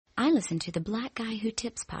I listen to the Black Guy Who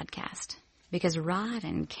Tips podcast because Rod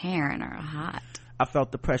and Karen are hot. I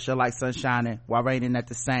felt the pressure like sun shining while raining at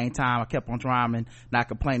the same time. I kept on rhyming, not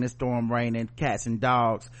complaining, storm raining, cats and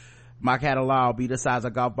dogs. My catalog be the size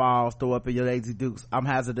of golf balls, throw up in your lazy dukes. I'm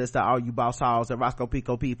hazardous to all you boss halls and Roscoe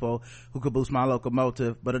Pico people who could boost my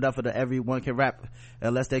locomotive, but enough of the everyone can rap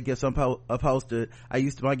unless they get some upholstered. I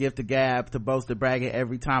used to my gift to gab, to boast and brag it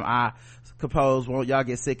every time I compose. Won't y'all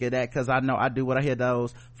get sick of that? Cause I know I do what I hear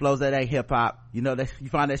those flows that ain't hip hop. You know that you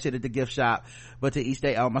find that shit at the gift shop, but to each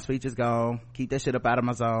day, oh, my speech is gone. Keep that shit up out of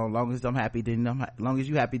my zone. Long as I'm happy, long as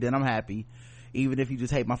you happy, then I'm happy. Even if you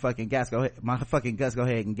just hate my fucking guts, go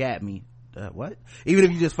ahead and gap me. What? Even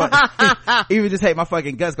if you just even just hate my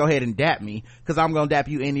fucking guts, go ahead and dap me. Cause I'm gonna dap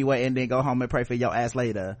you anyway and then go home and pray for your ass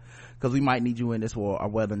later. Cause we might need you in this war or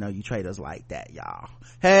whether or not you traitors like that, y'all.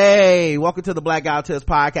 Hey, welcome to the Black Guy Who Tips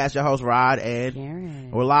podcast. Your host Rod and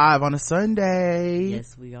Karen. We're live on a Sunday.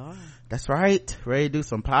 Yes, we are. That's right. Ready to do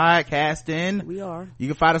some podcasting. We are. You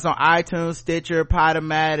can find us on iTunes, Stitcher,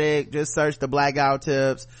 Podomatic. Just search the Black Guy Who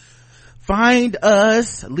Tips. Find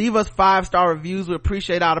us, leave us 5-star reviews. We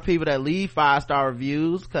appreciate all the people that leave 5-star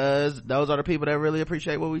reviews because those are the people that really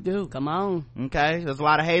appreciate what we do. Come on. Okay, there's a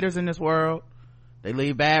lot of haters in this world. They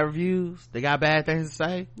leave bad reviews. They got bad things to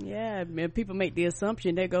say. Yeah, man, people make the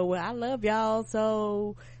assumption, they go, well, I love y'all,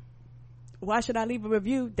 so why should I leave a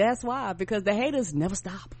review? That's why, because the haters never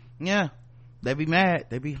stop. Yeah, they be mad.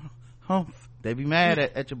 They be humph. They be mad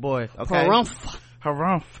at your boy. Okay,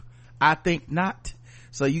 harumph. I think not.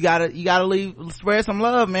 So you gotta spread some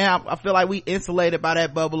love, man. I feel like we insulated by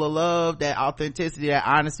that bubble of love, that authenticity, that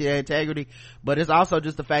honesty, that integrity. But it's also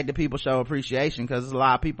just the fact that people show appreciation, because there's a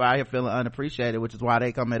lot of people out here feeling unappreciated, which is why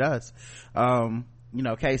they come at us.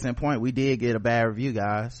 Case in point, we did get a bad review,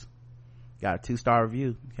 guys. Got a 2-star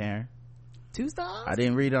review, Karen. 2 stars? I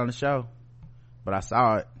didn't read it on the show, but I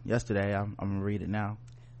saw it yesterday. I'm gonna read it now.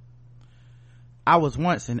 I was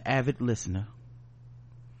once an avid listener.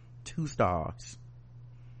 2 stars.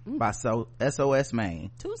 By SOS Maine.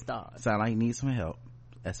 2 stars. Sound like he needs some help.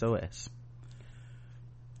 SOS.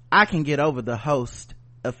 I can get over the host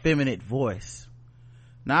effeminate voice.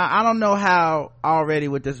 Now I don't know how already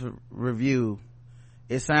with this review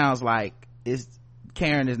it sounds like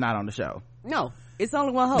Karen is not on the show. No, it's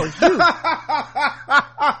only one host. You.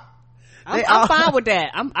 I'm fine with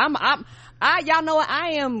that. Y'all know what,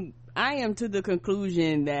 I am to the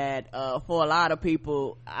conclusion that for a lot of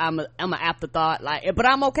people I'm an afterthought, but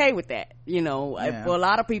I'm okay with that, yeah. For a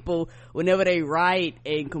lot of people, whenever they write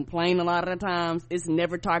and complain, a lot of the times it's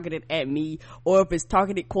never targeted at me, or if it's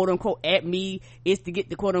targeted quote unquote at me, it's to get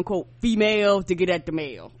the quote unquote female to get at the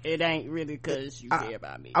male. It ain't really because you care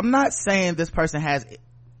about me. I'm not saying this person has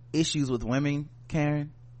issues with women,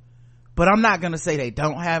 Karen, but I'm not gonna say they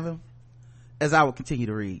don't have them, as I will continue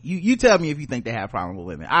to read. You tell me if you think they have a problem with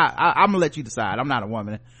women. I'm gonna let you decide. I'm not a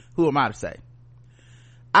woman. Who am I to say?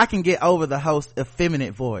 I can get over the host's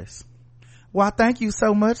effeminate voice. Why, thank you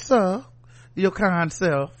so much, sir. Your kind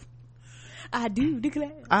self. I do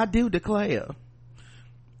declare.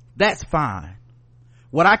 That's fine.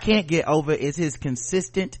 What I can't get over is his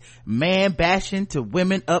consistent man bashing to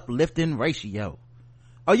women uplifting ratio.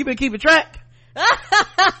 Oh, you been keeping track?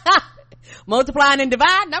 Multiplying and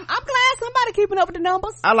dividing. I'm glad somebody keeping up with the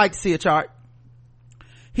numbers. I like to see a chart.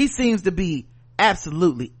 He seems to be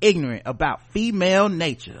absolutely ignorant about female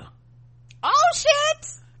nature. Oh shit.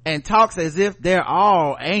 And talks as if they're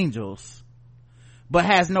all angels, but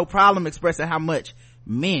has no problem expressing how much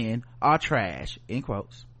men are trash, in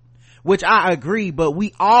quotes. Which I agree, but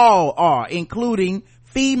we all are, including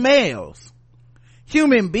females.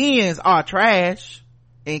 Human beings are trash,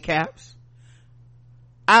 in caps.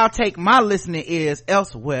 I'll take my listening ears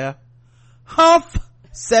elsewhere. Humph!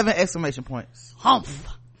 7 exclamation points. Humph.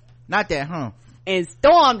 Not that humph. And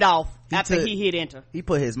stormed off after he hit enter. He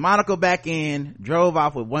put his monocle back in, drove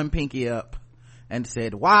off with one pinky up, and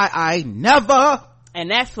said, why I never. And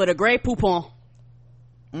that's for the gray poupon.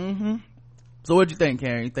 So what'd you think,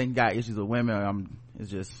 Karen? You think you got issues with women, or it's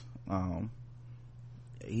just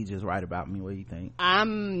he just right about me? What do you think?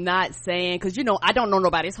 I'm not saying, because I don't know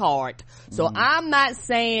nobody's heart, so I'm not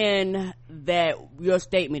saying that your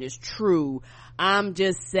statement is true. I'm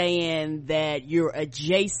just saying that you're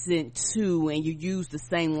adjacent to and you use the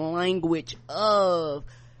same language of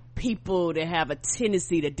people that have a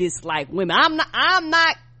tendency to dislike women. I'm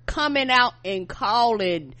not coming out and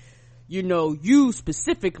calling you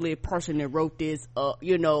specifically, a person that wrote this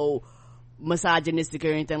misogynistic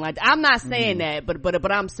or anything like that. I'm not saying that,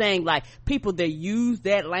 but I'm saying, like, people that use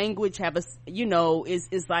that language have a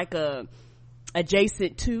is like a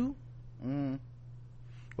adjacent to.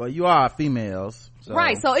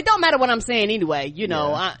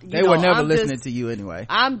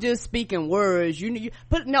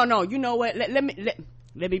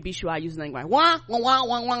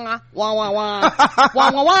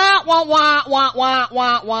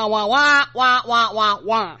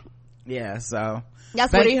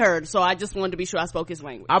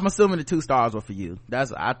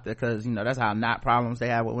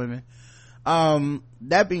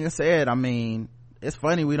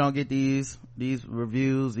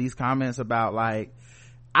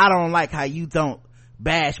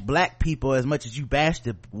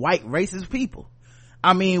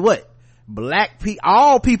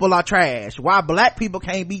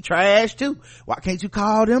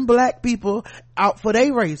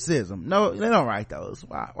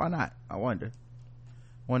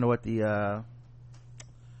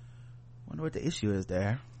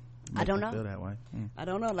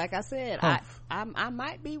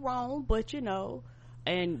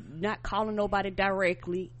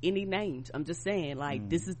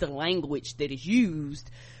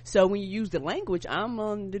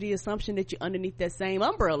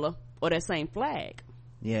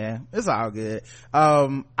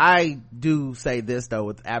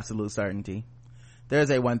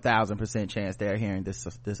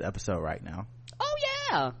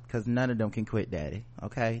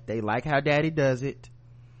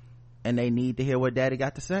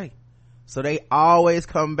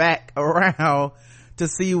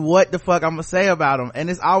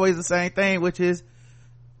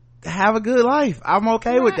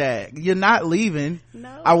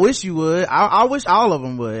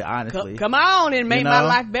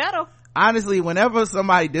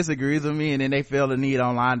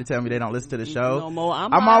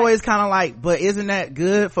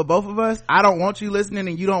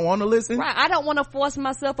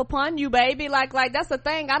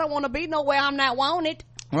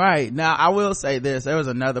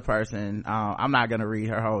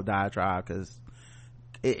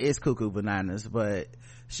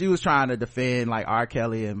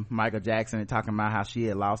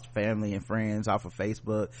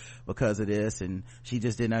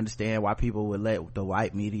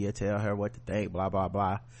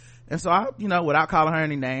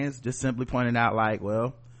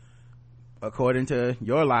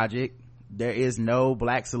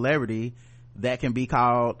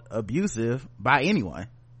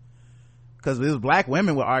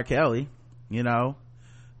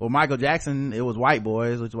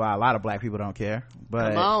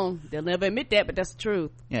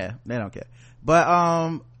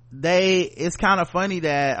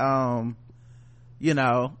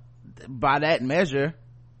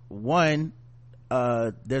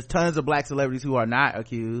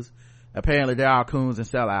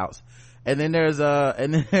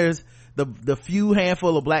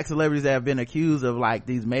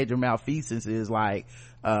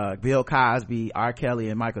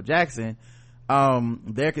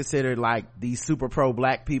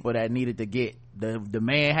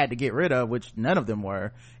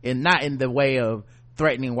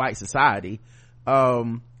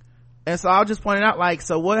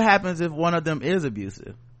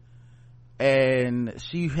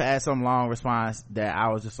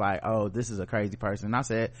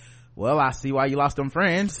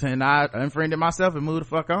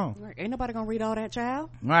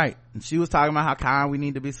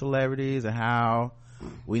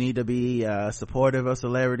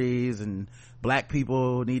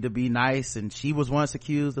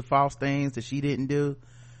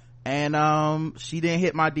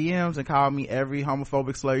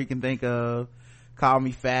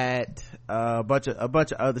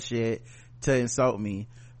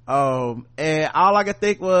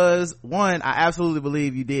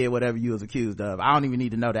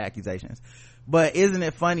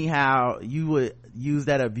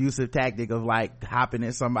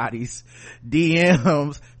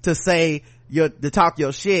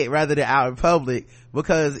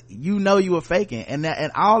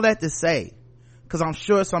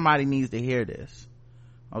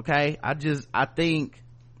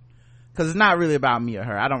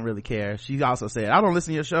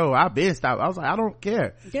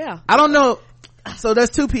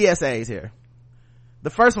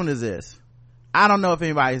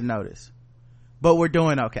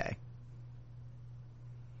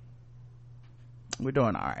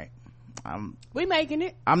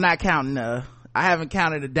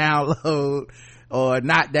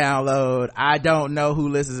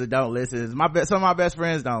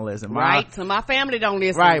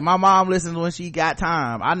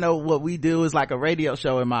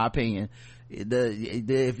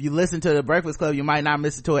 If you listen to the Breakfast Club, you might not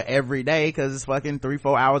listen to it every day because it's fucking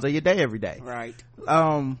 3-4 hours of your day every day. Right.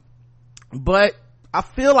 But I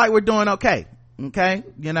feel like we're doing okay.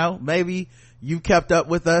 You know, maybe you kept up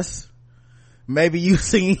with us. Maybe you've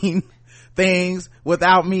seen things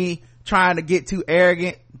without me trying to get too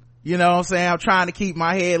arrogant. You know what I'm saying? I'm trying to keep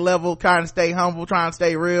my head level, trying to stay humble, trying to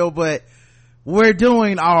stay real, but we're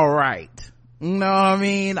doing all right. You know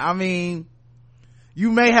what I mean?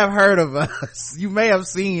 You may have heard of us. You may have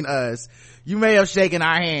seen us. You may have shaken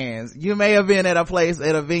our hands. You may have been at a place,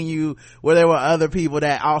 at a venue where there were other people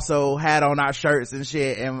that also had on our shirts and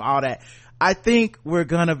shit and all that. I think we're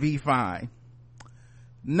gonna be fine.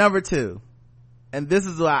 Number 2, and this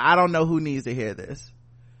is why I don't know who needs to hear this,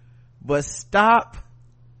 but stop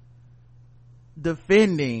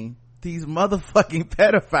defending these motherfucking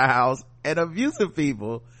pedophiles and abusive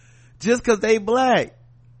people just because they black.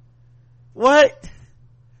 What?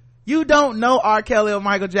 You don't know R. Kelly or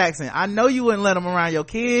Michael Jackson. I know you wouldn't let them around your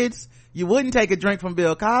kids. You wouldn't take a drink from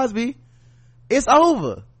Bill Cosby. It's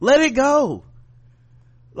over. Let it go.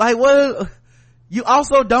 Like, what? You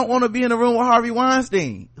also don't want to be in a room with Harvey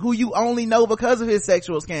Weinstein, who you only know because of his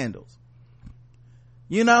sexual scandals.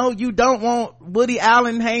 You know, you don't want Woody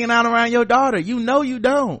Allen hanging out around your daughter. You know you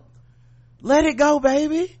don't. Let it go,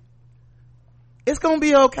 baby. It's gonna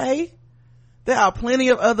be okay. There are plenty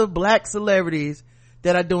of other black celebrities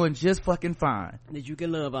that are doing just fucking fine. That you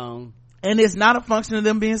can love on. And it's not a function of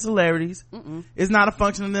them being celebrities. It's not a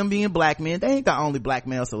function of them being black men. They ain't the only black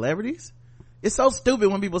male celebrities. It's so stupid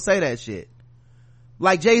when people say that shit.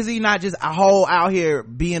 Like Jay-Z not just a whole out here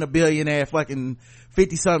being a billionaire fucking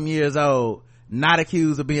 50 something years old, not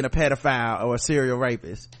accused of being a pedophile or a serial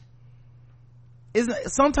rapist.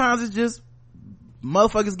 Sometimes it's just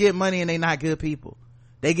motherfuckers get money and they not good people.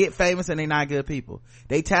 They get famous and they not good people.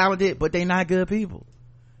 They talented but they not good people.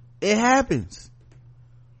 It happens.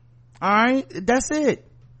 Alright, that's it.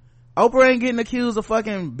 Oprah ain't getting accused of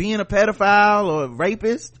fucking being a pedophile or a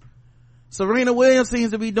rapist. Serena Williams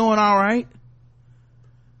seems to be doing alright.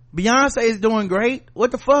 Beyonce is doing great.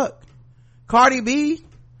 What the fuck? Cardi B?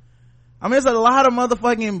 I mean, there's a lot of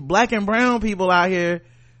motherfucking black and brown people out here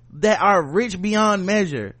that are rich beyond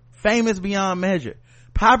measure, famous beyond measure,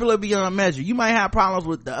 popular beyond measure. You might have problems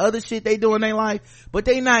with the other shit they do in their life, but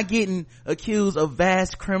they not getting accused of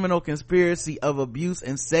vast criminal conspiracy of abuse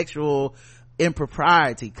and sexual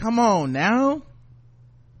impropriety. Come on now.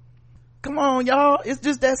 Come on, y'all. It's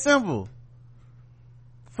just that simple.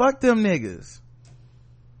 Fuck them niggas.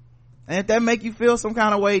 And if that make you feel some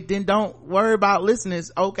kind of way, then don't worry about listening.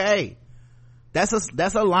 It's okay. That's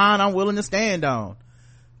a line I'm willing to stand on.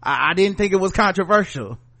 I didn't think it was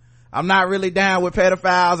controversial. I'm not really down with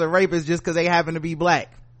pedophiles and rapists just because they happen to be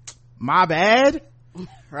black. My bad.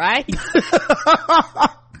 Right?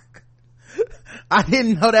 I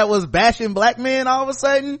didn't know that was bashing black men all of a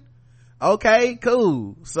sudden. Okay,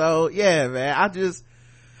 cool. So yeah, man,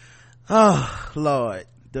 oh Lord,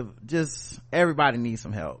 everybody needs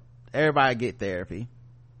some help. Everybody get therapy.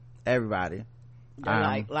 Everybody.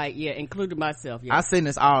 Yeah, including myself. Yeah. I send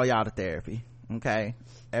this all y'all to therapy. Okay,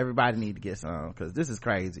 everybody need to get some because this is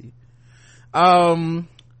crazy. The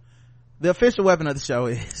official weapon of the show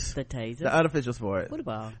is the taser. The unofficial sport,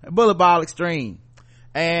 bullet ball extreme.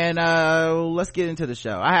 And let's get into the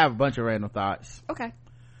show. I have a bunch of random thoughts. Okay.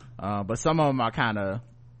 But some of them are kind of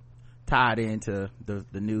tied into the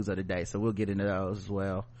news of the day, so we'll get into those as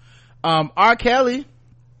well. R. Kelly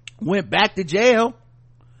went back to jail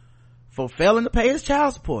for failing to pay his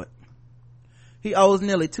child support. He owes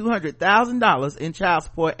nearly $200,000 in child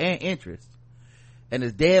support and interest, and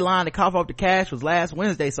his deadline to cough up the cash was last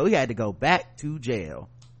Wednesday, so he had to go back to jail.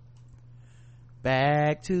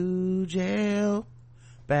 Back to jail,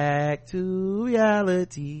 back to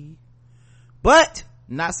reality. But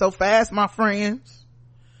not so fast, my friends.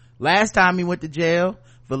 Last time he went to jail,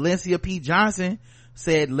 Valencia P. Johnson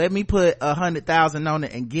said, let me put $100,000 on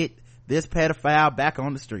it and get this pedophile back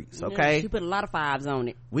on the streets. Okay, she put a lot of fives on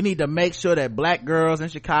it. We need to make sure that black girls in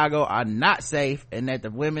Chicago are not safe, and that the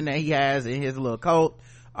women that he has in his little cult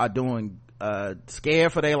are doing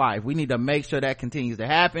scared for their life. We need to make sure that continues to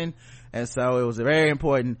happen. And so it was very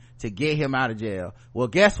important to get him out of jail. Well,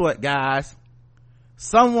 guess what, guys?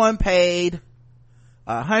 Someone paid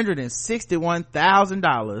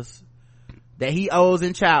 $161,000 that he owes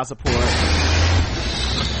in child support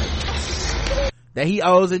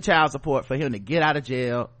for him to get out of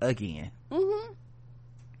jail again.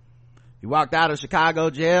 He walked out of Chicago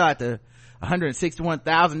jail after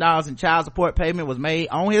 $161,000 in child support payment was made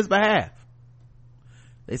on his behalf.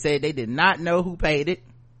 They said they did not know who paid it,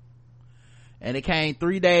 and it came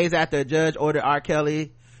 3 days after a judge ordered R.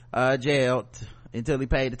 Kelly jailed until he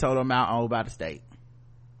paid the total amount owed by the state.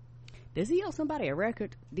 Does he owe somebody a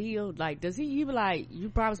record deal? Like, does he, you like, you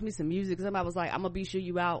promised me some music, somebody was like, I'm gonna be sure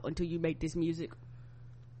you out until you make this music,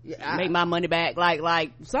 make my money back?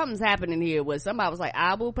 Like something's happening here where somebody was like,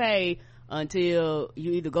 I will pay until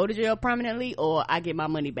you either go to jail permanently or I get my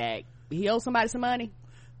money back. He owes somebody some money?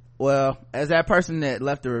 Well, as that person that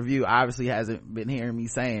left the review obviously hasn't been hearing me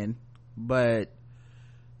saying, but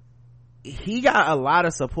he got a lot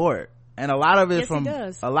of support, and a lot of it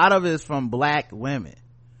is from black women,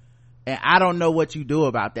 and I don't know what you do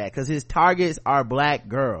about that, because his targets are black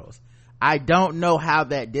girls. I don't know how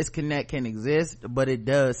that disconnect can exist, but it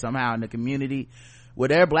does somehow in the community, where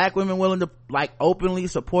there are black women willing to like openly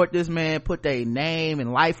support this man, put their name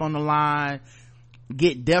and life on the line,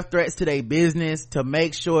 get death threats to their business to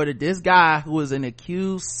make sure that this guy who is an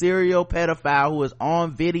accused serial pedophile who is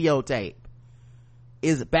on videotape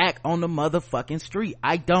is back on the motherfucking street.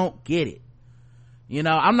 I don't get it. You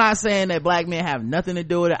know, I'm not saying that black men have nothing to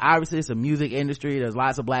do with it. Obviously it's a music industry, there's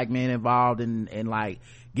lots of black men involved in like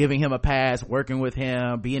giving him a pass, working with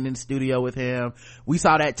him, being in the studio with him. We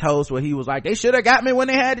saw that toast where he was like, they should have got me when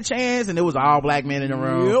they had the chance, and it was all black men in the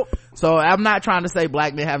room. Yep. So I'm not trying to say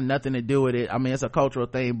black men have nothing to do with it. I mean, it's a cultural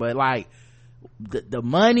thing, but like the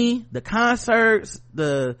money, the concerts,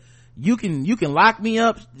 you can lock me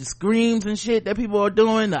up, the screams and shit that people are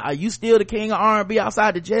doing, are you still the king of R&B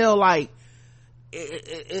outside the jail? Like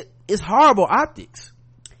it's horrible optics.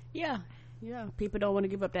 Yeah, people don't want to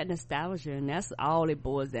give up that nostalgia, and that's all it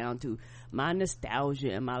boils down to. My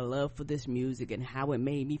nostalgia and my love for this music and how it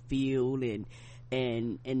made me feel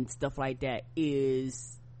and stuff like that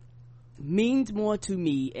means more to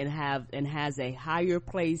me and has a higher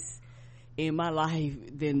place in my life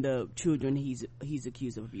than the children he's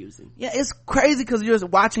accused of abusing. Yeah, it's crazy because you're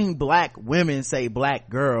watching black women say black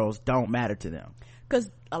girls don't matter to them, because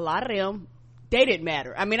a lot of them, they didn't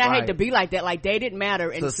matter. I mean, I hate to be like that, like they didn't matter.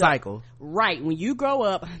 It's a cycle, right? When you grow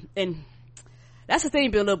up, and that's the thing,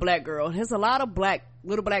 being a little black girl, there's a lot of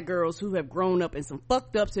little black girls who have grown up in some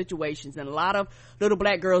fucked up situations, and a lot of little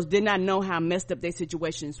black girls did not know how messed up their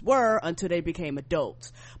situations were until they became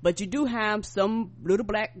adults. But you do have some little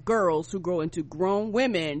black girls who grow into grown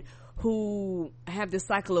women who have this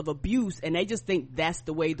cycle of abuse, and they just think that's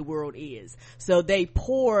the way the world is. So they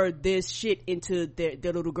pour this shit into their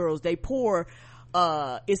little girls. They pour,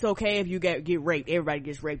 it's okay if you get raped, everybody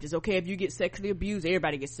gets raped. It's okay if you get sexually abused,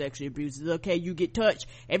 everybody gets sexually abused. It's okay you get touched,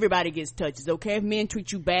 everybody gets touched. It's okay if men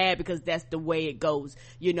treat you bad because that's the way it goes.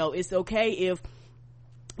 You know, it's okay if,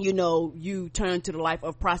 you know, you turn to the life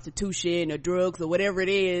of prostitution or drugs or whatever it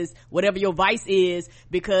is, whatever your vice is,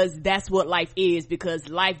 because that's what life is, because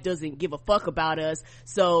life doesn't give a fuck about us.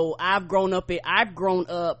 So I've grown up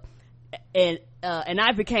and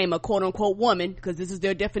I became a quote unquote woman, because this is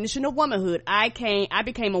their definition of womanhood. I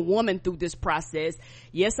became a woman through this process.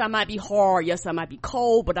 Yes, I might be hard, yes, I might be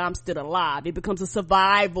cold, but I'm still alive. It becomes a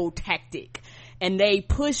survival tactic, and they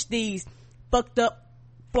push these fucked up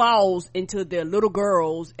flaws into their little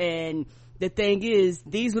girls. And the thing is,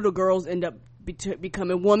 these little girls end up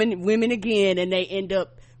becoming women again, and they end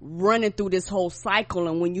up running through this whole cycle.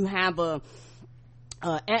 And when you have a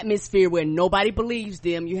atmosphere where nobody believes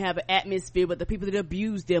them, you have an atmosphere where the people that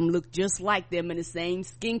abuse them look just like them and the same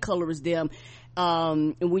skin color as them,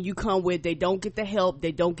 and when you come with, they don't get the help,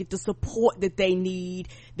 they don't get the support that they need,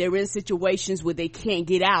 they're in situations where they can't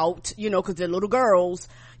get out, you know, because they're little girls.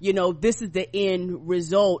 You know, this is the end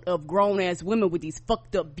result of grown-ass women with these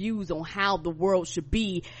fucked up views on how the world should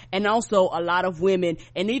be. And also a lot of women,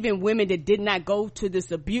 and even women that did not go to this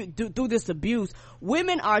abuse, through this abuse,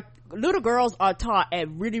 little girls are taught at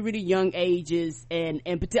really, really young ages, and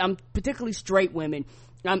I'm particularly straight women.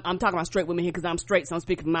 I'm talking about straight women here because I'm straight, so I'm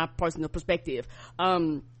speaking from my personal perspective.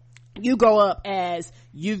 You grow up as,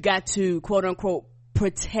 you've got to quote unquote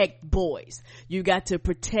protect boys, you got to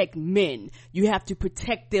protect men, you have to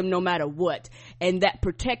protect them no matter what, and that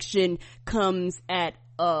protection comes at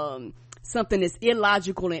something that's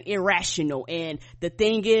illogical and irrational. And the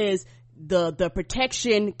thing is, the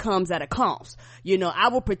protection comes at a cost. You know, I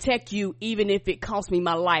will protect you even if it costs me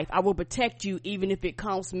my life. I will protect you even if it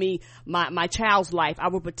costs me my child's life. I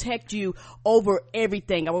will protect you over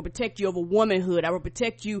everything. I will protect you over womanhood. I will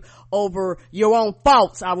protect you over your own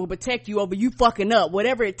faults. I will protect you over you fucking up.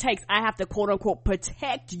 Whatever it takes, I have to quote unquote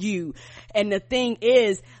protect you. And the thing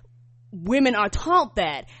is, women are taught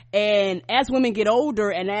that, and as women get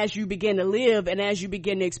older and as you begin to live and as you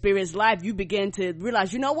begin to experience life, you begin to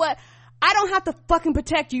realize, you know what, I don't have to fucking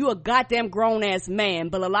protect you, a goddamn grown ass man.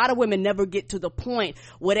 But a lot of women never get to the point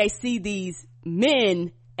where they see these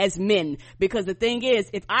men as men, because the thing is,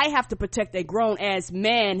 if I have to protect a grown ass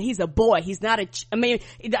man, he's a boy, he's not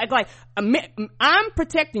I'm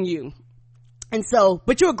protecting you, and so,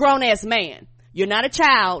 but you're a grown ass man, you're not a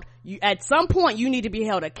child. You, at some point, you need to be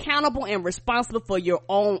held accountable and responsible for your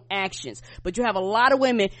own actions. But you have a lot of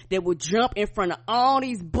women that will jump in front of all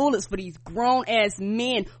these bullets for these grown ass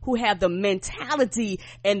men who have the mentality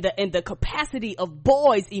and the capacity of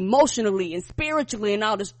boys emotionally and spiritually and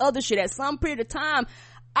all this other shit. At some period of time,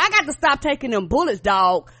 I got to stop taking them bullets,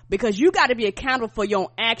 dog, because you got to be accountable for your own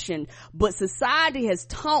action. But society has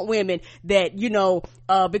taught women that,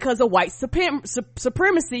 because of white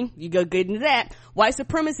supremacy, you go get into that. White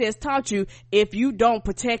supremacy has taught you, if you don't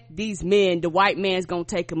protect these men, the white man's gonna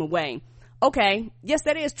take them away. Okay, yes,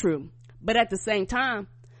 that is true. But at the same time,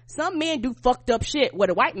 some men do fucked up shit where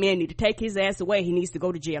the white man need to take his ass away. He needs to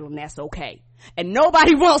go to jail, and that's okay. And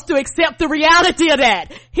nobody wants to accept the reality of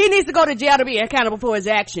that. He needs to go to jail to be accountable for his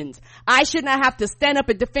actions. I should not have to stand up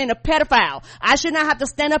and defend a pedophile. I should not have to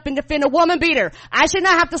stand up and defend a woman beater. I should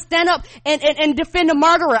not have to stand up and defend a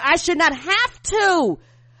murderer. I should not have to.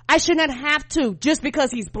 I should not have to just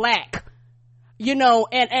because he's black. And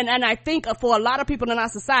I think for a lot of people in our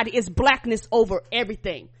society, it's blackness over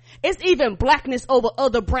everything. It's even blackness over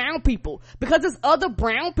other brown people, because there's other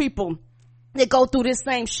brown people that go through this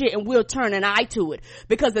same shit and we'll turn an eye to it.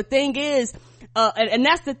 Because the thing is, and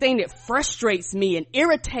that's the thing that frustrates me and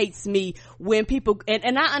irritates me when people,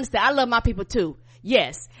 and I understand, I love my people too.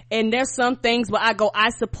 Yes. And there's some things where I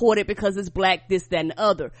support it because it's black, this, that, and the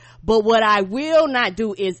other. But what I will not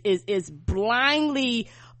do is blindly,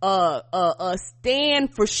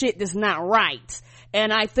 stand for shit that's not right.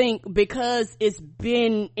 And I think because it's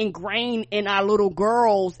been ingrained in our little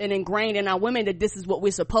girls and ingrained in our women that this is what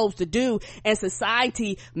we're supposed to do, and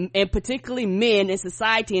society, and particularly men in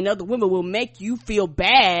society and other women, will make you feel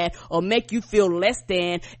bad or make you feel less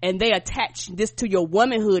than, and they attach this to your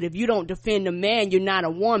womanhood. If you don't defend a man, you're not a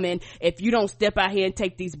woman. If you don't step out here and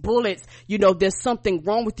take these bullets, there's something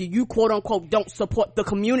wrong with you. You quote unquote don't support the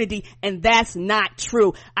community, and that's not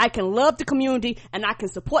true. I can love the community and I can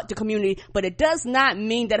support the community, but it does not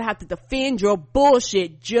mean that I have to defend your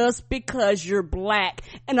bullshit just because you're black.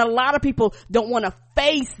 And a lot of people don't want to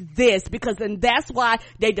face this, and that's why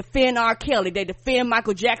they defend R. Kelly, they defend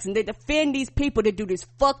Michael Jackson, they defend these people that do this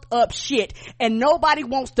fucked up shit, and nobody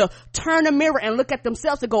wants to turn a mirror and look at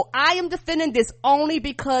themselves and go, I am defending this only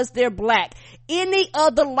because they're black. Any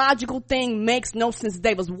other logical thing makes no sense. If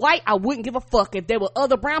they was white, I wouldn't give a fuck. If there were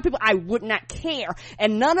other brown people, I would not care.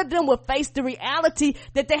 And none of them would face the reality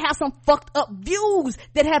that they have some fucked up views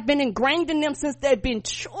that have been ingrained in them since they've been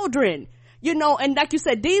children. And like you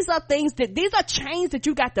said, these are chains that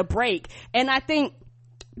you got to break. And I think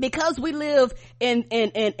because we live in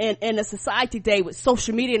a society today with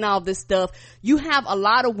social media and all this stuff, you have a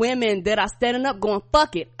lot of women that are standing up going,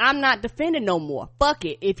 fuck it, I'm not defending no more. Fuck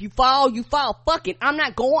it. If you fall, you fall. Fuck it. I'm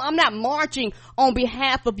not marching on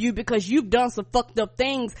behalf of you because you've done some fucked up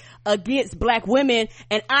things against black women,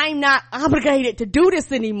 and I'm not obligated to do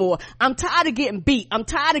this anymore. I'm tired of getting beat. I'm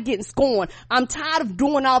tired of getting scorned. I'm tired of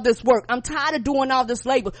doing all this work. I'm tired of doing all this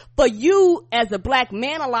labor. For you as a black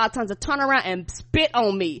man, a lot of times, to turn around and spit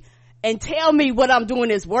on me and tell me what I'm doing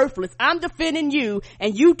is worthless. I'm defending you,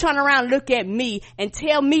 and you turn around, look at me, and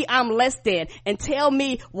tell me I'm less than, and tell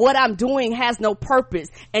me what I'm doing has no purpose,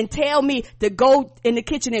 and tell me to go in the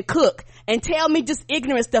kitchen and cook, and tell me just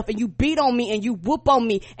ignorant stuff, and you beat on me, and you whoop on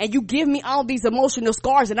me, and you give me all these emotional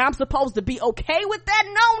scars, and I'm supposed to be okay with that?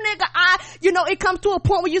 No, nigga. It comes to a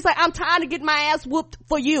point where you say, I'm tired of getting my ass whooped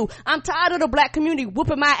for you. I'm tired of the black community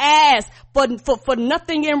whooping my ass for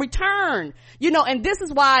nothing in return. And this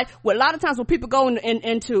is why, a lot of times when people go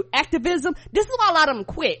into activism, this is why a lot of them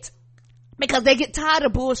quit, because they get tired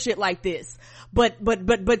of bullshit like this. But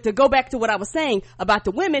to go back to what I was saying about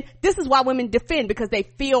the women, this is why women defend, because they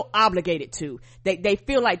feel obligated to. They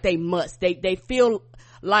feel like they must. They feel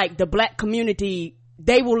like the black community,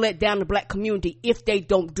 they will let down the black community if they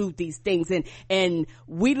don't do these things. And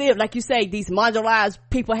we live, like you say, these marginalized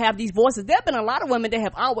people have these voices. There have been a lot of women that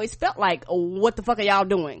have always felt like, oh, what the fuck are y'all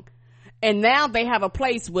doing? And now they have a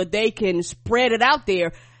place where they can spread it out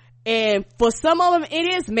there. And for some of them,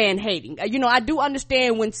 it is man-hating. I do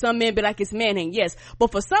understand when some men be like, it's man-hating, yes.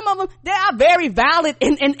 But for some of them, they are very valid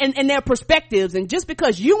in their perspectives. And just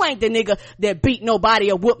because you ain't the nigga that beat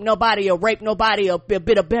nobody or whooped nobody or raped nobody or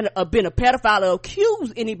been a pedophile or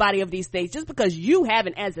accused anybody of these things, just because you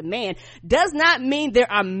haven't as a man, does not mean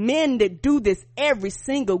there are men that do this every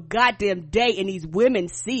single goddamn day, and these women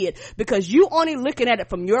see it. Because you only looking at it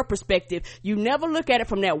from your perspective. You never look at it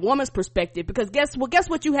from that woman's perspective. Because guess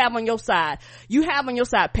what you have have on your side? You have on your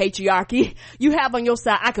side patriarchy. You have on your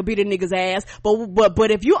side, I could beat a nigga's ass.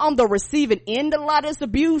 But if you're on the receiving end of a lot of this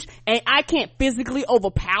abuse and I can't physically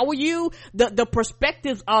overpower you, the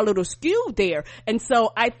perspectives are a little skewed there. And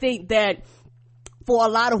so I think that for a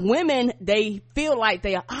lot of women, they feel like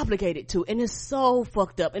they are obligated to, and it's so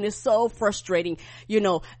fucked up and it's so frustrating,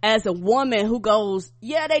 as a woman who goes,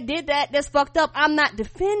 yeah, they did that, that's fucked up, I'm not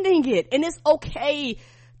defending it. And it's okay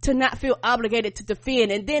to not feel obligated to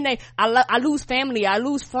defend. And then I lose family, I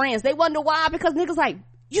lose friends. They wonder why, because niggas like,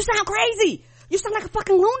 you sound crazy, you sound like a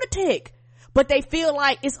fucking lunatic. But they feel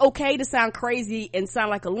like it's okay to sound crazy and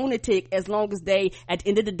sound like a lunatic as long as they, at the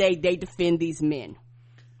end of the day, they defend these men.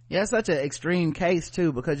 Yeah, it's such an extreme case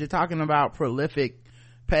too, because you're talking about prolific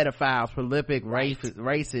pedophiles, prolific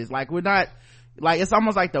racists. Like, we're not, like, it's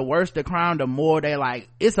almost like the worse the crime, the more they like,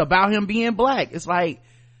 it's about him being black. It's like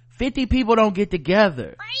 50 people don't get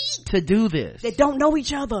together to do this. They don't know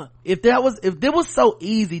each other. If it was so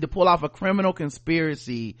easy to pull off a criminal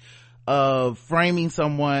conspiracy of framing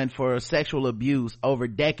someone for sexual abuse over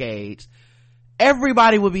decades,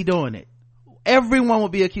 everybody would be doing it. Everyone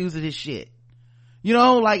would be accused of this shit.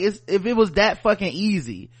 Like, if it was that fucking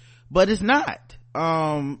easy, but it's not.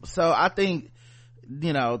 So I think,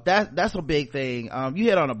 that's a big thing. You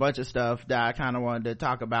hit on a bunch of stuff that I kind of wanted to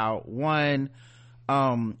talk about. One,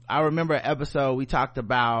 I remember an episode we talked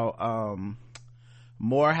about,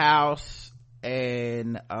 Morehouse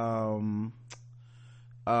and,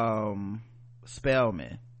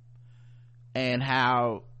 Spelman, and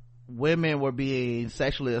how women were being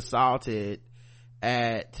sexually assaulted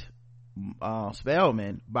at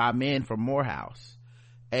Spelman by men from Morehouse,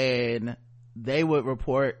 and they would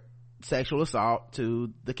report sexual assault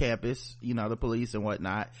to the campus, the police and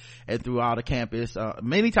whatnot, and through all the campus,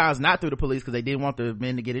 many times not through the police because they didn't want the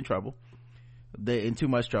men to get in trouble, in too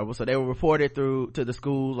much trouble, so they would report it through to the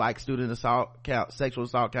schools, like student assault, sexual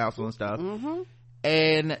assault council and stuff. Mm-hmm.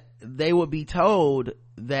 And they would be told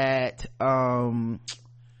that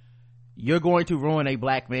you're going to ruin a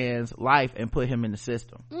black man's life and put him in the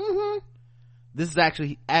system. Mm-hmm. This is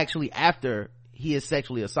actually after he has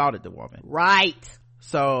sexually assaulted the woman. Right.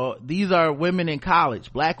 So these are women in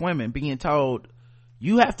college, black women, being told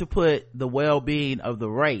you have to put the well-being of the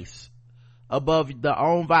race above the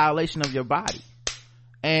own violation of your body.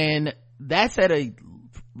 And that's at a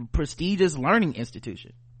prestigious learning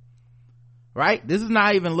institution. Right? This is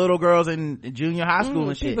not even little girls in junior high school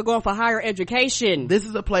and shit. People going for higher education. This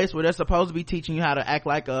is a place where they're supposed to be teaching you how to act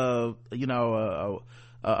like a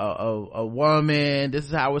woman. This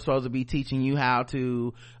is how we're supposed to be teaching you how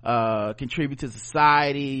to contribute to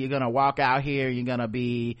society. You're gonna walk out here, you're gonna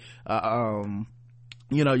be you're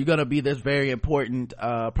gonna be this very important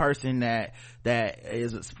person that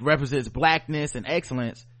represents blackness and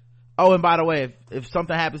excellence. Oh, and by the way, if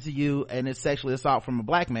something happens to you and it's sexually assault from a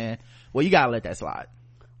black man, well, you gotta let that slide.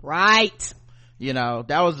 Right.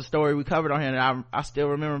 That was the story we covered on here, and I still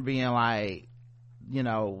remember being like,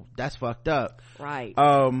 that's fucked up. Right.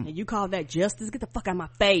 And you call that justice? Get the fuck out of my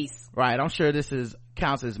face. Right. I'm sure this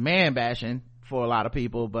counts as man bashing for a lot of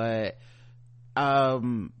people, but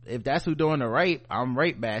if that's who doing the rape, I'm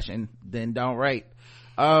rape bashing, then don't rape.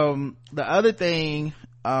 The other thing,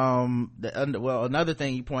 another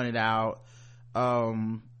thing you pointed out,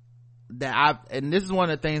 and this is one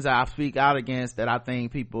of the things that I speak out against, that I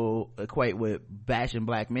think people equate with bashing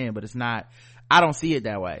black men, but it's not. I don't see it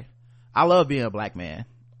that way. I love being a black man.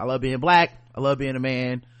 I love being black. I love being a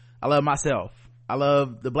man. I love myself. I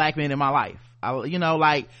love the black men in my life.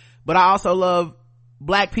 But I also love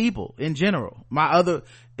black people in general. My other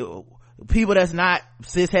people that's not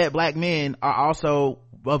cishet black men are also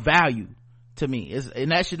of value to me.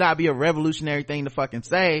 And that should not be a revolutionary thing to fucking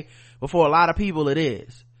say, but for a lot of people it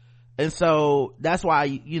is. And so that's why,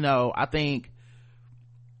 I think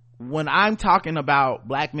when I'm talking about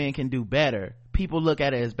black men can do better, people look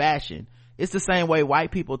at it as bashing. It's the same way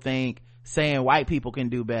white people think saying white people can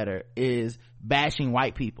do better is bashing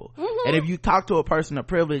white people. Mm-hmm. And if you talk to a person of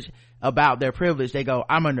privilege about their privilege, they go,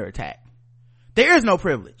 I'm under attack. There is no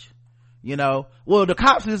privilege. Well, the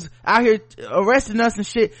cops is out here arresting us and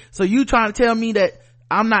shit, so you trying to tell me that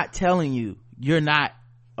I'm not telling you you're not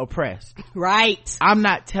oppressed. Right. I'm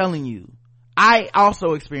not telling you. I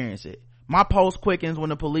also experience it. My pulse quickens when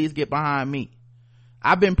the police get behind me.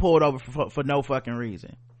 I've been pulled over for no fucking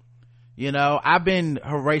reason. I've been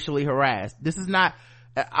racially harassed. This is not,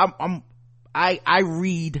 I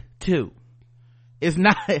read too. It's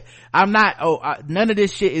not, none of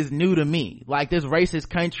this shit is new to me. Like this racist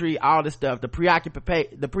country, all this stuff, the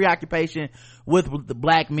preoccupation with the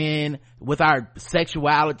black men, with our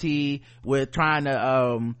sexuality, with trying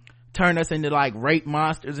to turn us into like rape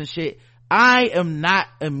monsters and shit. I am not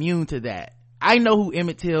immune to that. I know who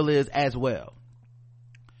Emmett Till is as well.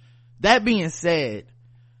 That being said,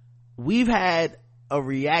 we've had a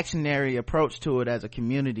reactionary approach to it as a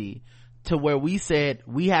community, to where we said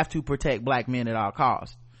we have to protect black men at all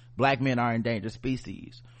costs. Black men are endangered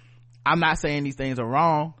species. I'm not saying these things are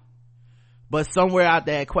wrong, but somewhere out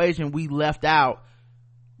that equation we left out,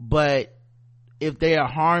 but if they are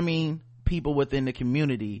harming people within the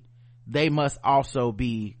community, they must also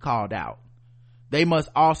be called out. They must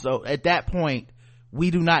also, at that point,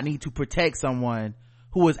 we do not need to protect someone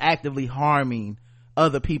who is actively harming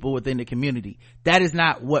other people within the community. That is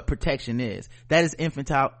not what protection is. That is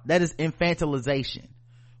infantilization.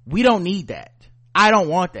 We don't need that. I don't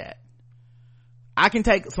want that. I can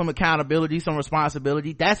take some accountability, some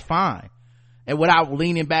responsibility. That's fine. And without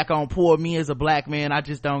leaning back on poor me as a black man, I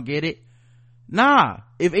just don't get it. Nah.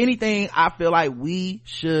 If anything, I feel like we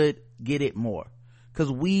should get it more. Cause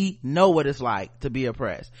we know what it's like to be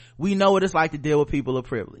oppressed. We know what it's like to deal with people of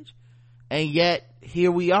privilege. And yet, here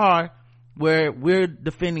we are, where we're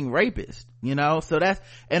defending rapists, you know? So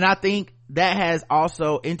and I think that has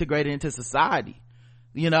also integrated into society.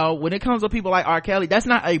 You know, when it comes to people like R. Kelly, that's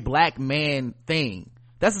not a black man thing.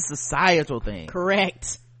 That's a societal thing.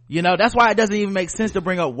 Correct. You know, that's why it doesn't even make sense to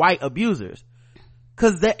bring up white abusers.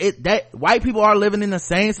 Cause that white people are living in the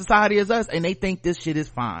same society as us, and they think this shit is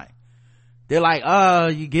fine. They're like,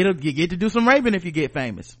 you get to do some raping if you get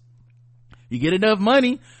famous. You get enough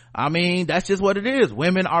money. I mean, that's just what it is.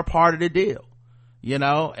 Women are part of the deal, you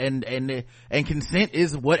know, and consent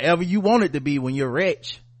is whatever you want it to be when you're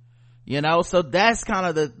rich, you know. So that's kind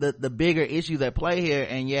of the bigger issues at play here.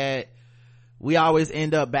 And yet we always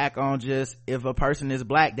end up back on just, if a person is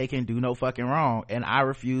black, they can do no fucking wrong. And I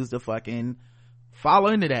refuse to fucking follow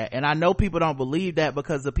into that. And I know people don't believe that,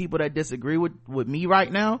 because the people that disagree with me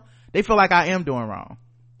right now, they feel like I am doing wrong.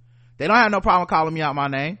 They don't have no problem calling me out my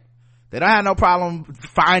name. They don't have no problem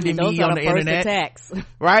finding me on the internet. Attacks.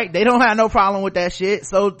 Right? They don't have no problem with that shit.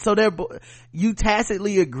 So you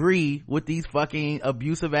tacitly agree with these fucking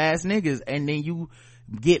abusive ass niggas, and then you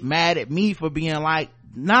get mad at me for being like,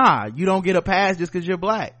 nah, you don't get a pass just cause you're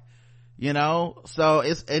black. You know? So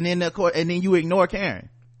and then you ignore Karen.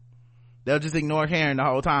 They'll just ignore Karen the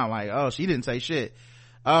whole time, like, oh, she didn't say shit.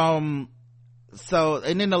 So,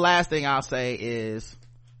 and then the last thing I'll say is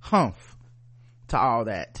Hmmph to all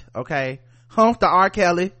that. Okay, Hmmph to R.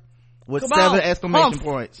 Kelly with 7 exclamation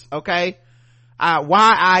points. Okay,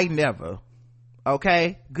 why I never.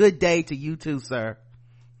 Okay, good day to you too, sir.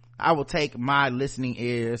 I will take my listening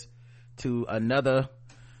ears to another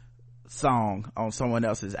song on someone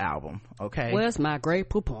else's album. Okay, where's my great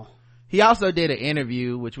poupon? He also did an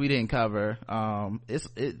interview which we didn't cover.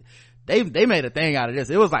 They made a thing out of this.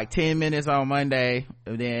 It was like 10 minutes on Monday,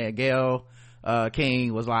 and then Gail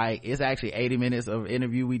King was like, it's actually 80 minutes of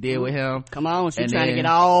interview we did with him. Come on, she's trying to get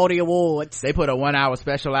all the awards. They put a 1 hour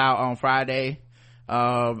special out on Friday.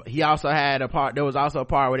 He also had there was also a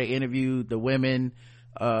part where they interviewed the women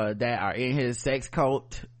that are in his sex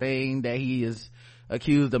cult thing that he is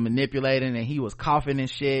accused of manipulating, and he was coughing and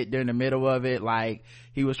shit during the middle of it, like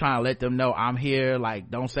he was trying to let them know, I'm here, like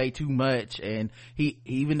don't say too much. And he,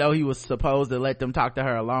 even though he was supposed to let them talk to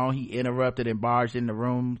her alone, he interrupted and barged in the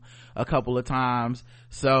room a couple of times.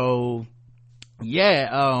 So yeah,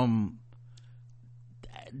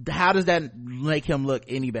 how does that make him look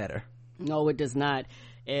any better? No, it does not.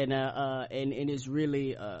 And it's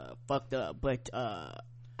really fucked up. But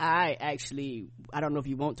I don't know if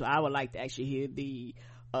you want to, I would like to actually hear the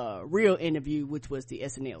real interview, which was the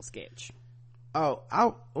SNL sketch.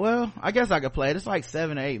 I guess I could play it. It's like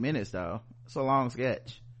 7 or 8 minutes though. It's a long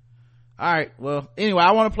sketch. All right, well, anyway,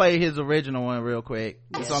 I want to play his original one real quick.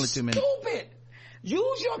 It's only 2 minutes. Stupid.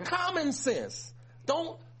 Use your common sense.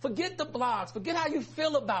 Don't forget the blogs. Forget how you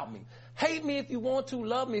feel about me. Hate me if you want to,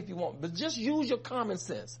 love me if you want, but just use your common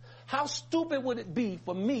sense. How stupid would it be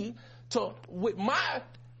for me to, with my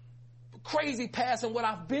crazy past and what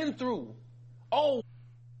I've been through?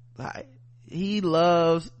 He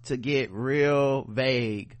loves to get real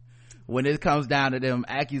vague when it comes down to them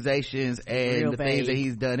accusations and real the vague things that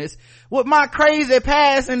he's done. It's with my crazy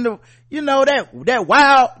past and the, you know, that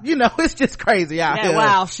wild, you know, it's just crazy out here. That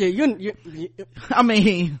wild shit. I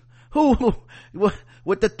mean, who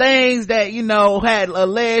with the things that, you know, had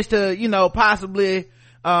alleged to, you know, possibly,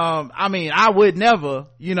 I mean, I would never,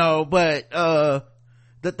 you know, but, the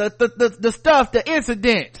stuff, the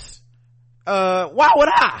incidents, why would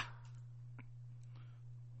I?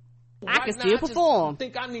 I can still perform. I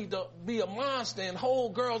think I need to be a monster and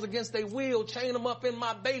hold girls against their will, chain them up in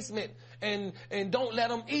my basement, and don't let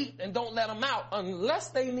them eat and don't let them out unless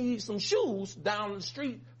they need some shoes down the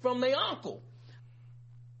street from their uncle.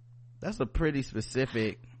 That's a pretty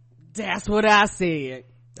specific. That's what I said.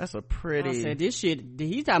 That's a pretty. I said this shit.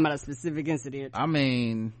 He talking about a specific incident. I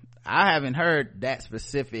mean, I haven't heard that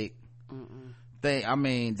specific thing. I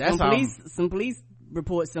mean, that's some police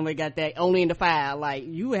reports somebody got that only in the file. Like,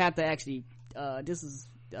 you would have to actually. This is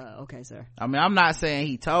okay, sir. I mean, I'm not saying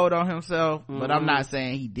he told on himself, but I'm not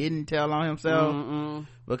saying he didn't tell on himself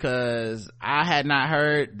because I had not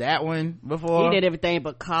heard that one before. He did everything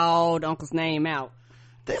but called Uncle's name out.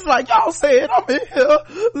 It's like y'all said, I'm in here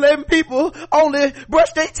letting people only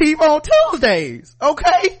brush their teeth on Tuesdays.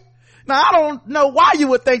 Okay? Now, I don't know why you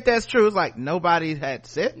would think that's true. It's like nobody had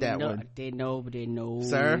said that one. They know.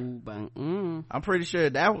 Sir, I'm pretty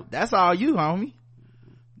sure that's all you, homie.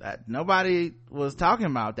 That nobody was talking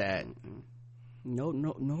about that. No,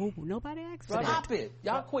 nobody asked for that. Stop it.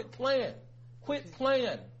 Y'all quit playing.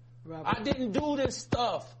 Robert. I didn't do this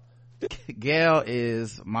stuff. Gail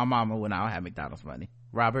is my mama when I don't have McDonald's money.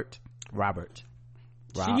 Robert.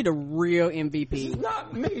 She the real MVP. This is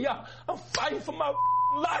not me, y'all. I'm fighting for my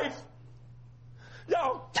life.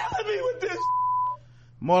 Y'all killing me with this.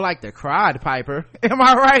 More like the cried piper. Am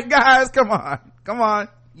I right, guys? Come on.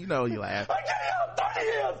 You know you laugh. I gave y'all 30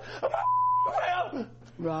 years of my career.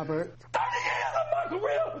 Robert. 30 years of my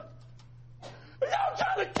career. Y'all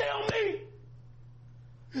trying to kill me.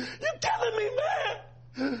 You killing me,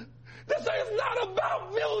 man. This is not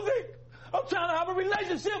about music. I'm trying to have a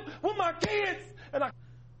relationship with my kids.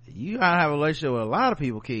 You gotta have a relationship with a lot of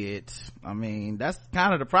people, kids. I mean, that's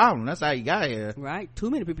kind of the problem. That's how you got here. Right. Too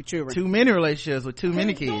many people children. Too many relationships with too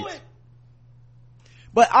many kids.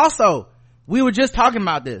 But also, we were just talking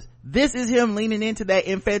about this. This is him leaning into that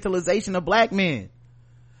infantilization of black men.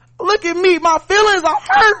 Look at me. My feelings are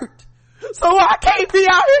hurt. So I can't be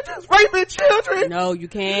out here just raping children. No, you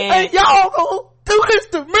can't. And y'all gonna do this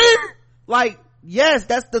to me? Like, yes,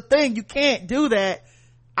 that's the thing. You can't do that.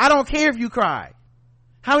 I don't care if you cry.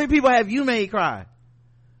 How many people have you made cry?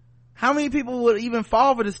 How many people would even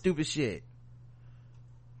fall for this stupid shit?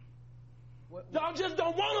 Y'all just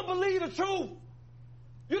don't want to believe the truth.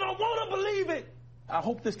 You don't want to believe it. I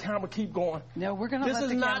hope this camera keep going. No, we're going to let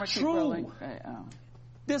the camera keep rolling.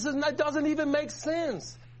 This is not, doesn't even make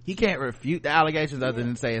sense. He can't refute the allegations other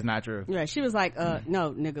than say it's not true. Yeah, she was like,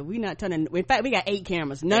 no, nigga, we not turning. In fact, we got 8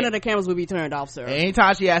 cameras. None of the cameras will be turned off, sir.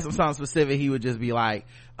 Anytime she asked him something specific, he would just be like,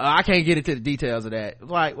 I can't get into the details of that. It's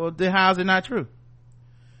like, well, then how is it not true?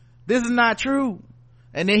 This is not true.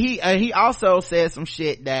 And then he also said some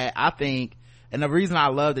shit that I think, and the reason I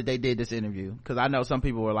love that they did this interview, because I know some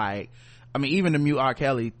people were like, I mean, even the Mute R.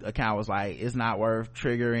 Kelly account was like, it's not worth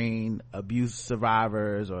triggering abuse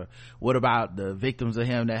survivors, or what about the victims of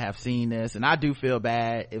him that have seen this? And I do feel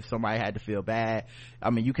bad if somebody had to feel bad.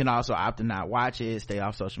 I mean, you can also opt to not watch it, stay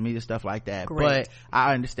off social media, stuff like that. Correct. But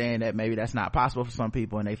I understand that maybe that's not possible for some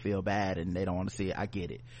people and they feel bad and they don't want to see it. I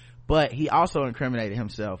get it. But he also incriminated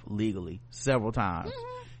himself legally several times.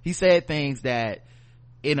 He said things that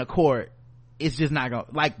in a court, it's just not gonna,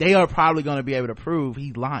 like, they are probably gonna be able to prove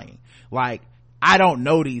he's lying. Like, I don't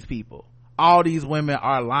know these people. All these women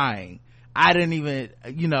are lying. I didn't even,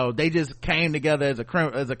 they just came together as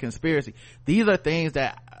a conspiracy. These are things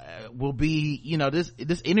that will be,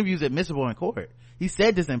 this interview's admissible in court. He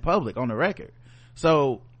said this in public on the record.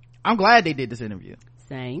 So I'm glad they did this interview.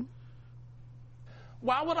 Same.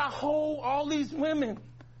 Why would I hold all these women?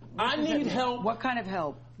 I need help. What kind of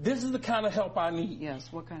help? This is the kind of help I need. Yes,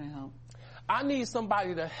 what kind of help? I need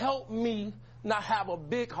somebody to help me not have a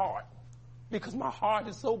big heart, because my heart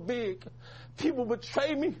is so big. People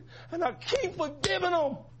betray me and I keep forgiving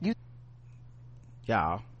them.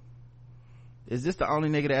 Y'all, is this the only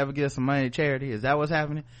nigga that ever gives some money to charity? Is that what's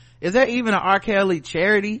happening? Is there even an R. Kelly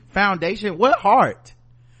charity foundation? What heart?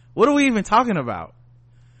 What are we even talking about?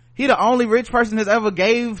 He the only rich person that's ever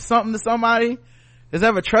gave something to somebody, that's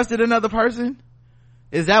ever trusted another person?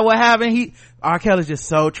 Is that what happened? R. Kelly's just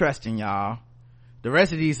so trusting, y'all. The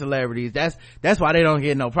rest of these celebrities, that's why they don't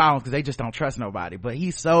get no problems, because they just don't trust nobody. But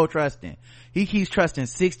he's so trusting. He keeps trusting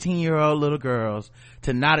 16-year-old little girls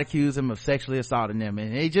to not accuse him of sexually assaulting them,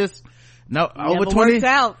 and they just over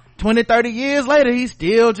 20, 30 years later, he's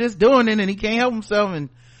still just doing it, and he can't help himself, and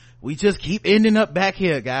we just keep ending up back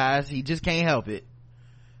here, guys. He just can't help it.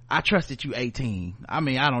 I trusted you 18. I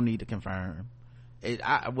mean, I don't need to confirm it,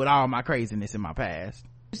 with all my craziness in my past.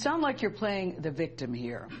 You sound like you're playing the victim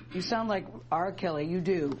here. You sound like R. Kelly, you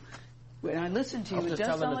do. When I listen to you, I'm it just does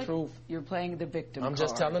telling sound the like truth. You're playing the victim I'm card.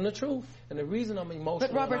 just telling the truth. And the reason I'm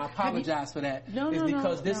emotional, Robert, and I apologize for that, is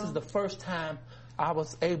because this is the first time I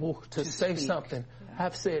was able to say speak. something. Yeah.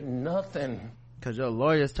 I've said nothing. Because your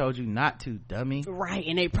lawyers told you not to, dummy. Right,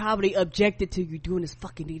 and they probably objected to you doing this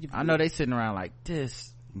fucking interview. I know they sitting around like,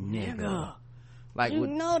 this nigga. Like, you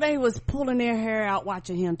know they was pulling their hair out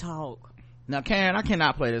watching him talk. Now, Karen, I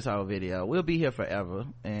cannot play this whole video. We'll be here forever,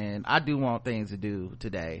 and I do want things to do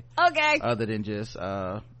today. Okay. Other than just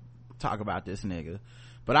talk about this nigga.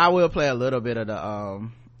 But I will play a little bit of the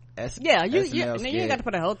you SNL ain't got to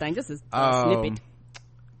put the whole thing. This is a snippet.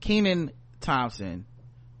 Kenan Thompson,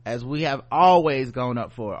 as we have always gone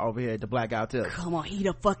up for over here at the Blackout Tip. Come on,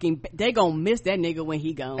 they gonna miss that nigga when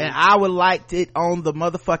he gone. And I would like it on the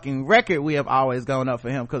motherfucking record we have always gone up for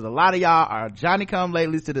him, because a lot of y'all are Johnny come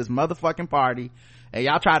latelys to this motherfucking party, and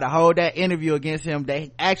y'all tried to hold that interview against him.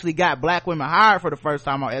 They actually got black women hired for the first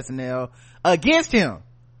time on SNL against him.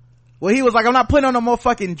 Well, he was like, I'm not putting on no more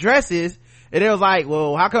fucking dresses. And it was like,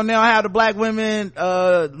 well, how come they don't have the black women?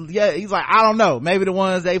 He's like, I don't know. Maybe the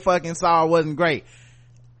ones they fucking saw wasn't great.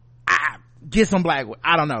 Get some black women.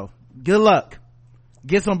 I don't know. Good luck.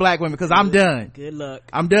 Get some black women, because I'm done. Good luck.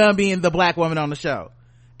 I'm done being the black woman on the show.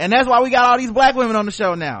 And that's why we got all these black women on the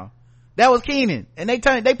show now. That was Kenan. And they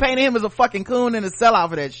painted him as a fucking coon and a sellout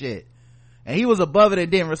for that shit. And he was above it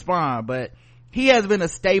and didn't respond. But he has been a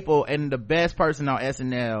staple and the best person on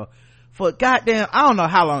SNL for goddamn, I don't know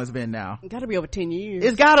how long it's been now. It gotta be over 10 years.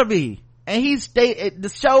 It's gotta be. And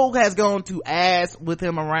the show has gone to ass with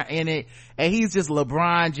him around in it, and he's just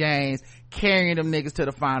LeBron James carrying them niggas to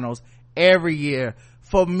the finals every year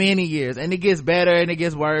for many years. And it gets better and it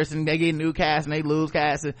gets worse, and they get new cast and they lose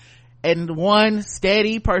cast, and one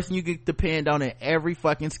steady person you can depend on in every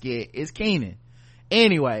fucking skit is Kenan.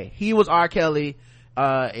 Anyway, he was R. Kelly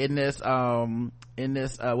in this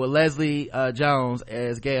with Leslie Jones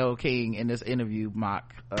as Gayle King in this interview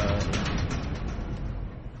mock.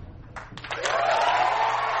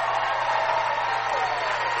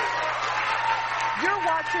 You're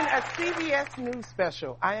watching a CBS News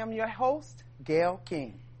special. I am your host, Gayle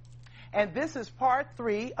King. And this is part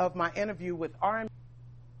 3 of my interview with R&B.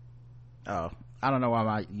 Oh, I don't know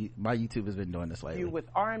why my YouTube has been doing this lately. With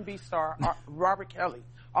R&B star Robert Kelly,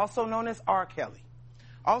 also known as R. Kelly,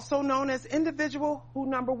 also known as individual who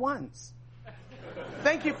number ones.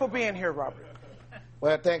 Thank you for being here, Robert.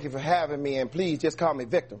 Well, thank you for having me, and please just call me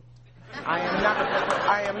Victim.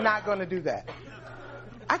 I am not going to do that.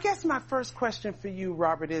 I guess my first question for you,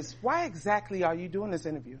 Robert, is why exactly are you doing this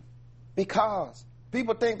interview? Because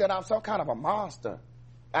people think that I'm some kind of a monster.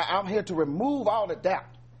 I'm here to remove all the doubt,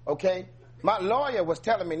 okay? My lawyer was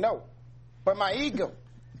telling me no, but my ego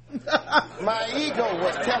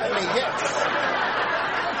was telling me yes.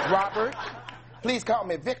 Robert? Please call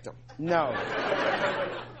me Victim. No.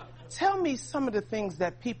 Tell me some of the things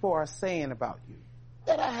that people are saying about you.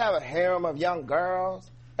 That I have a harem of young girls,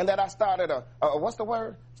 and that I started a what's the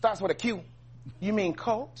word? Starts with a Q. You mean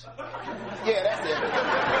cult? Yeah, that's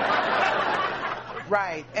it.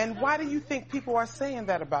 Right. And why do you think people are saying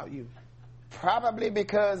that about you? Probably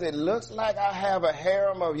because it looks like I have a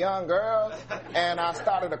harem of young girls, and I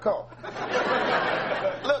started a cult.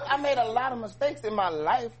 Look, I made a lot of mistakes in my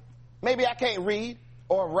life. Maybe I can't read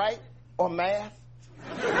or write or math,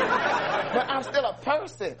 but I'm still a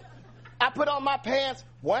person. I put on my pants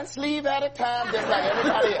one sleeve at a time, just like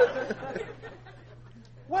everybody else.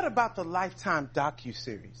 What about the Lifetime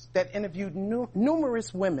docuseries that interviewed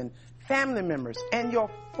numerous women, family members, and your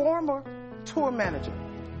former tour manager,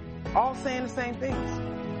 all saying the same things?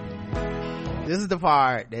 This is the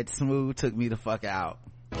part that Smooth took me the fuck out.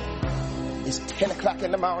 It's 10 o'clock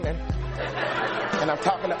in the morning, and I'm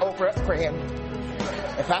talking to Oprah praying,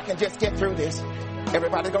 if I can just get through this,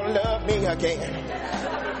 everybody's gonna love me again.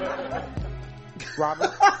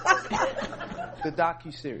 Robert, the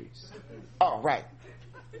docuseries. All right.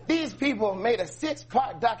 These people made a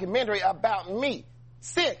 6-part documentary about me.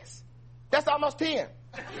 6. That's almost 10.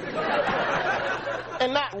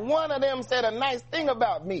 And not one of them said a nice thing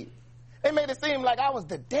about me. They made it seem like I was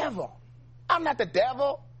the devil. I'm not the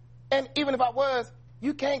devil. And even if I was,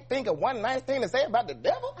 you can't think of one nice thing to say about the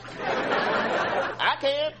devil? I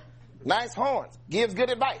can. Nice horns. Gives good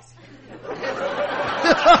advice.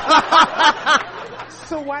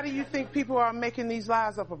 So why do you think people are making these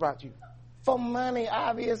lies up about you? For money,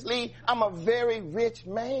 obviously. I'm a very rich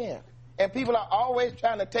man. And people are always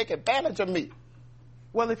trying to take advantage of me.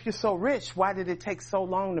 Well, if you're so rich, why did it take so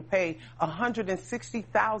long to pay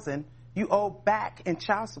 $160,000 you owe back in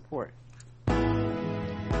child support?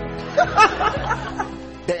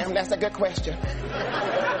 Damn, that's a good question.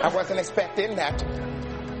 I wasn't expecting that.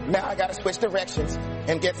 Now I gotta switch directions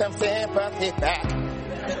and get some sympathy back.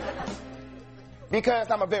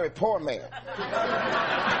 Because I'm a very poor man.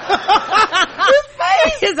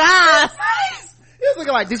 His eyes. He was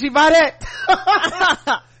looking like, did she buy that?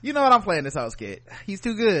 You know what? I'm playing this whole skit. He's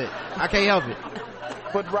too good. I can't help it.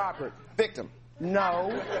 But Robert, Victim.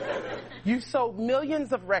 no. You sold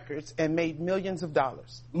millions of records and made millions of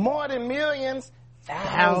dollars. More than millions.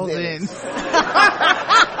 Thousands.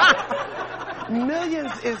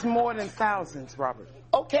 Millions is more than thousands, Robert.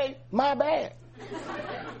 Okay, my bad.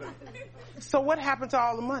 So what happened to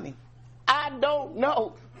all the money? I don't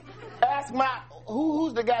know. Ask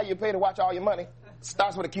who's the guy you pay to watch all your money?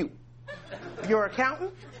 Starts with a Q. Your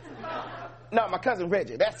accountant? No, my cousin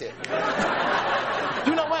Reggie, that's it.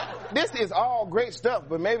 You know what? This is all great stuff,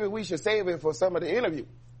 but maybe we should save it for some of the interview.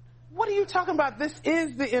 What are you talking about? This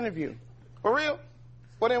is the interview. For real?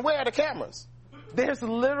 Well, then where are the cameras? There's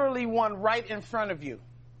literally one right in front of you.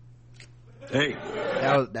 Hey.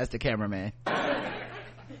 That's the cameraman.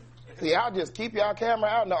 See, I'll just keep y'all camera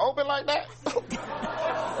out in the open like that?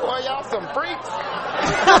 Boy, y'all some freaks.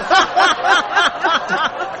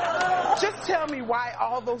 Just tell me why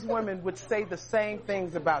all those women would say the same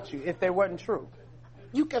things about you if they wasn't true.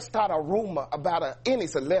 You can start a rumor about any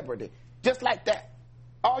celebrity, just like that.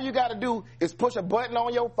 All you gotta do is push a button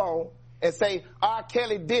on your phone and say, R.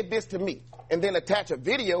 Kelly did this to me, and then attach a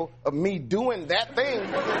video of me doing that thing.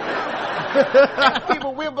 And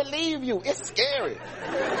people will believe you. It's scary.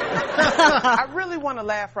 I really want to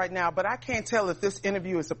laugh right now, but I can't tell if this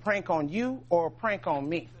interview is a prank on you or a prank on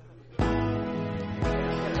me.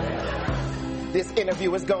 This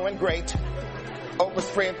interview is going great. Oprah's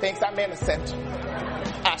friend thinks I'm innocent.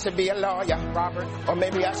 I should be a lawyer, Robert. Or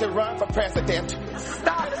maybe I should run for president.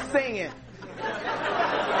 Stop singing.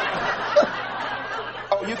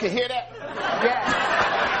 Oh, you can hear that?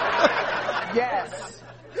 Yes. Yes.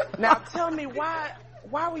 Now tell me why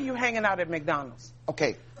were you hanging out at McDonald's?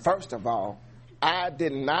 Okay, first of all, I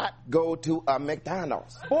did not go to a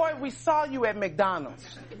McDonald's. Boy, we saw you at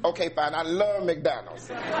McDonald's. Okay, fine, I love McDonald's.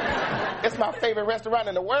 It's my favorite restaurant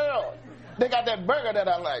in the world. They got that burger that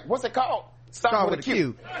I like. What's it called? Start with a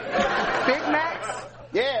Q. Big Macs?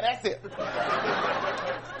 Yeah, that's it.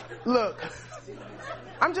 Look,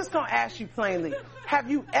 I'm just going to ask you plainly. Have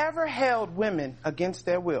you ever held women against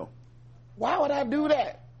their will? Why would I do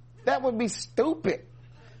that? That would be stupid.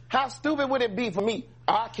 How stupid would it be for me,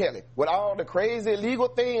 R. Kelly, with all the crazy illegal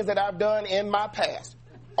things that I've done in my past,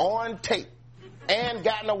 on tape, and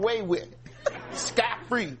gotten away with it,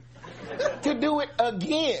 scot-free, to do it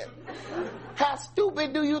again? How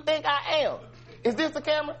stupid do you think I am? Is this the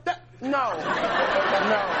camera? No.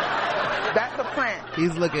 That's a plant.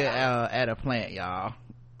 He's looking at a plant, y'all,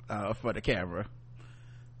 for the camera.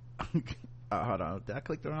 Hold on. Did I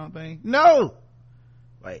click the wrong thing? No!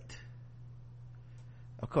 Wait.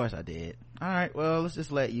 Of course I did. All right, well, let's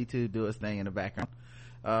just let YouTube do its thing in the background.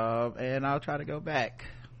 And I'll try to go back.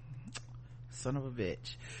 Son of a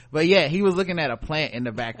bitch. But yeah, he was looking at a plant in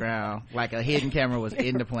the background, like a hidden camera was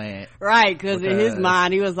in the plant. Right, because in his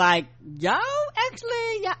mind, he was like, y'all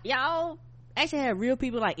actually have real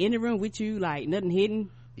people like in the room with you, like nothing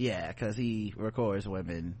hidden. Yeah, because he records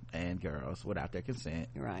women and girls without their consent.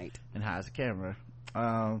 Right. And hides the camera.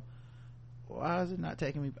 Why is it not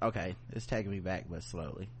taking me? Okay, it's taking me back, but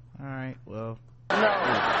slowly. All right, well. No,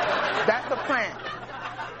 that's a plant.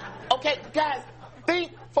 Okay, guys,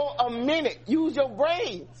 think for a minute. Use your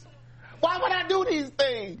brains. Why would I do these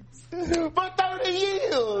things? For 30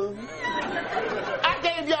 years. I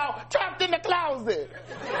gave y'all trapped in the closet.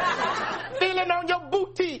 Feeling on your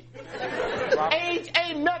booty. Robert. Age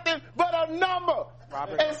ain't nothing but a number.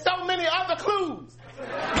 Robert. And so many other clues.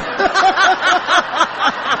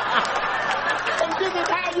 And this is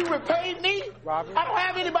how you repay me? Robert. I don't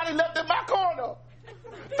have anybody left in my corner.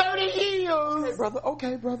 30 years.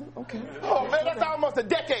 Okay, brother, okay. Oh, man, that's almost a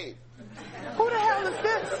decade. Who the hell is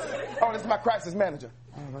this? Oh, this is my crisis manager.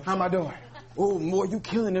 How am I doing? Oh, boy, you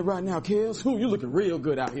killing it right now, Kels. Ooh, you looking real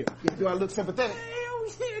good out here. Do I look sympathetic? Hell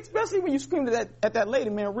yeah, especially when you screamed at that lady,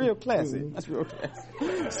 man. Real classy. Mm-hmm. That's real classy.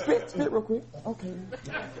 Spit real quick. Okay.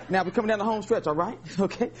 Now we're coming down the home stretch, all right?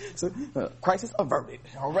 Okay. So, crisis averted.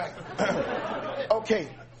 All right. Okay.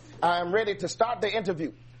 I am ready to start the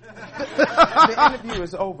interview. The interview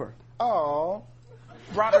is over. Oh.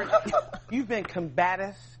 Robert, you've been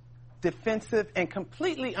combative, defensive, and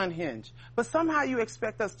completely unhinged. But somehow you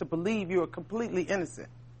expect us to believe you are completely innocent.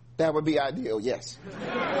 That would be ideal, yes.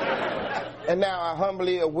 And now I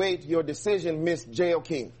humbly await your decision, Miss Jail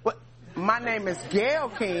King. What? My name is Gail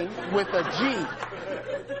King with a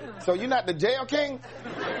G. So you're not the Jail King?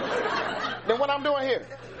 Then what I'm doing here?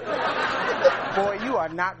 Boy, you are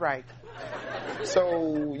not right.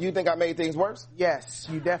 So, you think I made things worse? Yes,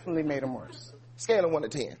 you definitely made them worse. Scale of 1 to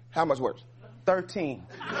 10. How much worse? 13.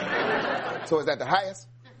 So is that the highest?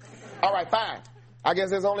 All right, fine. I guess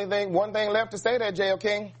there's only one thing left to say there, J.L.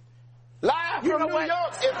 King. Live from New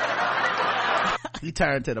York. He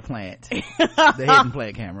turned to the plant. The hidden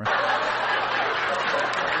plant camera.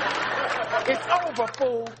 It's over,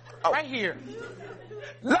 fool. Oh. Right here.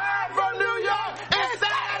 Live from New York, it's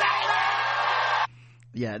Saturday night!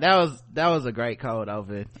 Yeah, that was a great code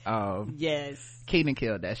over. Yes. Keenan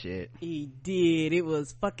killed that shit. He did. It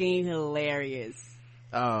was fucking hilarious.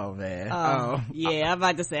 Oh man. Yeah, I'm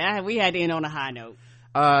about to say we had to end on a high note.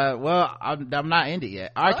 Well, I'm not ended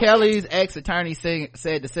yet. R. Kelly's ex-attorney said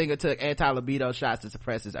the singer took anti-libido shots to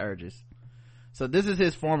suppress his urges. So this is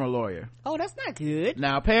his former lawyer. Oh, that's not good.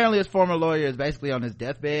 Now apparently his former lawyer is basically on his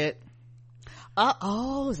deathbed.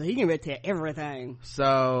 So he can tell everything.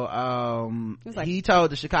 So he told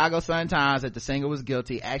the Chicago Sun-Times that the singer was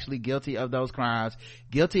actually guilty of those crimes,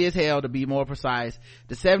 guilty as hell to be more precise.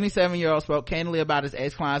 The 77-year-old spoke candidly about his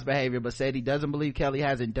ex-client's behavior, but said he doesn't believe Kelly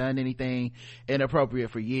hasn't done anything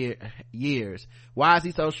inappropriate for years. Why is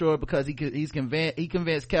he so sure? Because he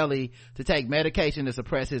convinced Kelly to take medication to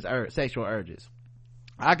suppress his sexual urges.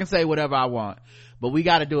 I can say whatever I want, but we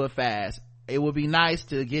gotta do it fast. It would be nice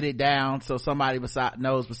to get it down so somebody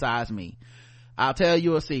knows besides me. I'll tell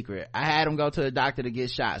you a secret. I had him go to a doctor to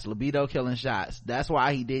get shots, libido killing shots. That's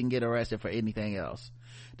why he didn't get arrested for anything else.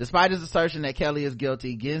 Despite his assertion that Kelly is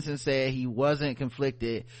guilty, Ginson said he wasn't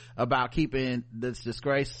conflicted about keeping this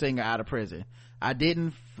disgraced singer out of prison. I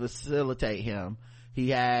didn't facilitate him. He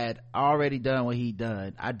had already done what he'd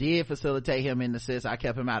done. I did facilitate him in the sense I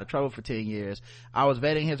kept him out of trouble for 10 years. I was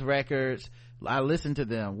vetting his records. I listened to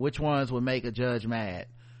them. Which ones would make a judge mad?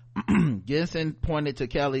 Ginson pointed to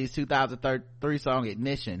Kelly's 2003 song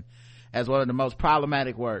Ignition as one of the most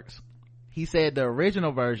problematic works. He said the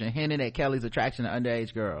original version hinted at Kelly's attraction to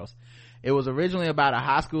underage girls. It was originally about a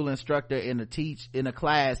high school instructor in a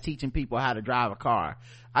class teaching people how to drive a car.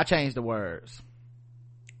 I changed the words.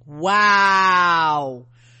 Wow.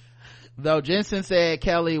 Though Jensen said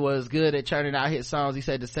Kelly was good at churning out hit songs, he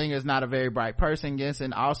said the singer is not a very bright person.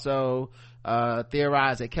 Jensen also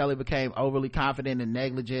theorized that Kelly became overly confident and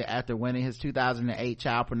negligent after winning his 2008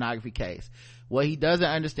 child pornography case. What he doesn't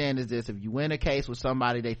understand is this: if you win a case with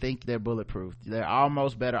somebody, they think they're bulletproof. They're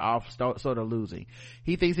almost better off sort of losing.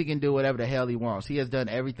 He thinks he can do whatever the hell he wants. He has done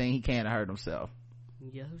everything he can to hurt himself.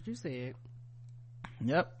 Yeah, what you said.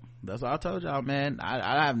 Yep, that's all I told y'all, man.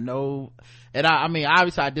 I have no, and I mean,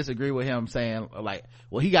 obviously I disagree with him saying like,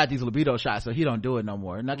 well, he got these libido shots, so he don't do it no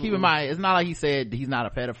more. Now keep in mind, it's not like he said he's not a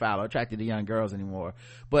pedophile or attracted to young girls anymore,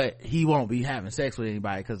 but he won't be having sex with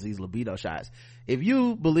anybody because of these libido shots. If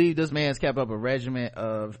you believe this man's kept up a regimen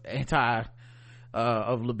of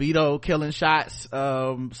of libido killing shots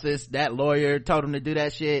since that lawyer told him to do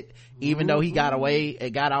that shit, even though he got away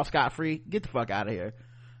and got off scot-free, get the fuck out of here.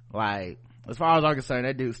 Like, as far as I'm concerned,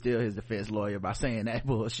 that dude's still his defense lawyer by saying that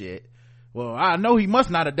bullshit. Well, I know he must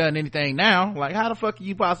not have done anything now. Like, how the fuck can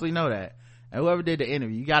you possibly know that? And whoever did the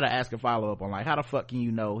interview, you gotta ask a follow-up on like, how the fuck can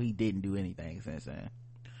you know he didn't do anything since then?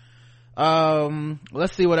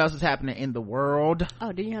 Let's see what else is happening in the world.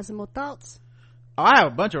 Oh, do you have some more thoughts? Oh, I have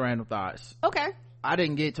a bunch of random thoughts. Okay. I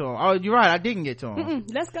didn't get to them. Oh, you're right, I didn't get to them.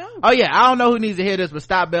 Let's go. Oh yeah, I don't know who needs to hear this, but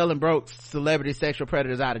stop bailing broke celebrity sexual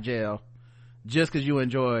predators out of jail just because you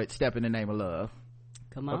enjoyed Step in the Name of Love.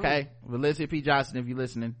 Come on. Okay, Valencia P. Johnson, if you're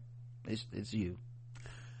listening, it's you.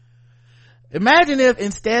 Imagine if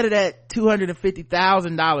instead of that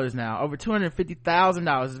 $250,000 now, over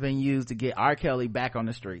 $250,000 has been used to get R. Kelly back on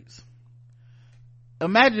the streets.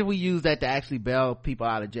 Imagine if we used that to actually bail people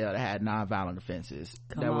out of jail that had nonviolent offenses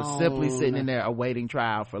that was simply sitting in there awaiting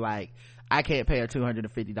trial for like, I can't pay a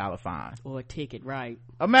 $250 fine or a ticket, right?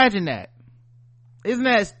 Imagine that. Isn't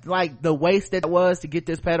that like the waste that it was to get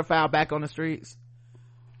this pedophile back on the streets?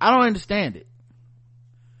 I don't understand it.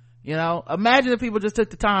 You know, imagine if people just took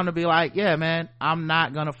the time to be like, yeah man, I'm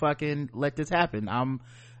not gonna fucking let this happen. I'm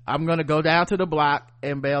gonna go down to the block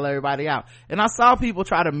and bail everybody out. And I saw people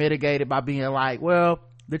try to mitigate it by being like, well,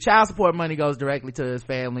 the child support money goes directly to his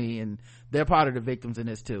family and they're part of the victims in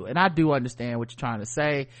this too. And I do understand what you're trying to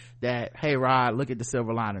say, that, hey Rod, look at the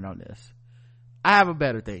silver lining on this. I have a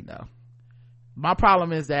better thing though. My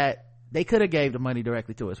problem is that they could have gave the money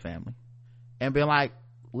directly to his family and been like,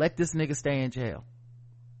 let this nigga stay in jail.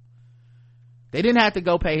 They didn't have to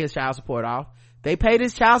go pay his child support off. They paid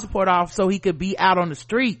his child support off so he could be out on the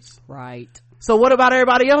streets. Right. So what about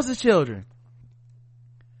everybody else's children?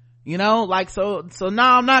 You know, like, so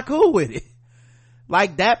now I'm not cool with it.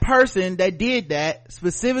 Like, that person that did that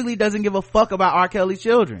specifically doesn't give a fuck about R. Kelly's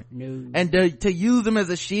children. No. And to use them as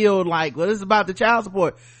a shield, like, well, it's about the child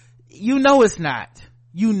support. You know it's not.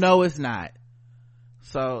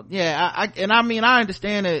 So, yeah, I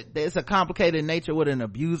understand that it's a complicated nature with an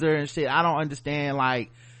abuser and shit. I don't understand,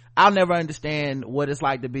 like, I'll never understand what it's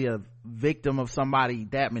like to be a victim of somebody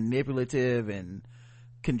that manipulative and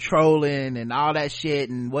controlling and all that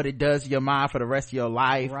shit, and what it does to your mind for the rest of your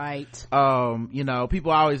life. Right. You know,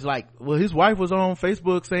 people always like, well, his wife was on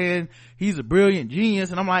Facebook saying he's a brilliant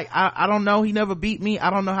genius, and I'm like, I don't know, he never beat me.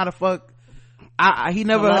 I don't know how the fuck he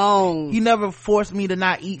never forced me to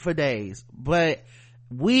not eat for days. But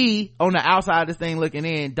we on the outside of this thing looking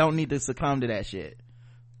in don't need to succumb to that shit.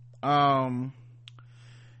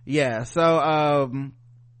 Yeah, so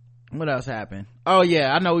what else happened? Oh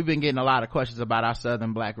yeah, I know we've been getting a lot of questions about our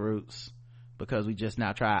Southern black roots because we just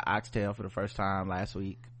now tried oxtail for the first time last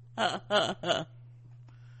week. But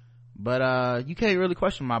you can't really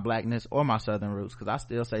question my blackness or my Southern roots because I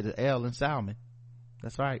still say the L in salmon.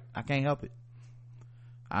 That's right, I can't help it.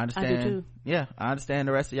 I understand. I do too. Yeah, I understand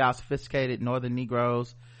the rest of y'all sophisticated northern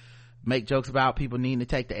Negroes make jokes about people needing to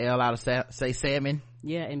take the L out of say salmon.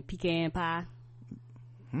 Yeah, and pecan pie.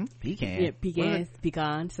 Pecan. Yeah,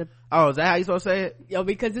 pecans. Oh, is that how you supposed to say it? Yo,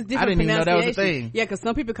 because it's different. I didn't even know that was a thing. Yeah, because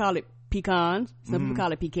some people call it pecans, some people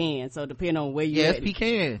call it pecan. So depending on where you. Yeah, it's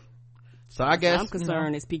pecan. So I guess I'm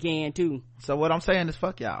concerned it's pecan too. So what I'm saying is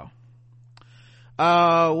fuck y'all.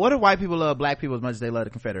 What if white people love black people as much as they love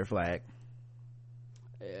the Confederate flag?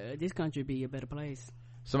 This country be a better place.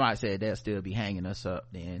 Somebody said they'll still be hanging us up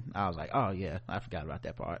then. I was like, oh yeah, I forgot about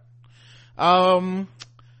that part. I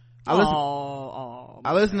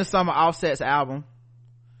listened to some of Offset's album.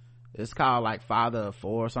 It's called like Father of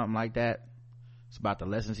Four or something like that. It's about the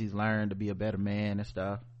lessons he's learned to be a better man and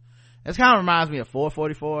stuff. It kind of reminds me of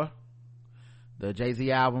 444, the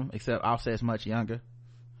Jay-Z album, except Offset's much younger.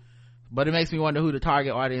 But it makes me wonder who the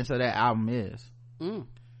target audience of that album is. And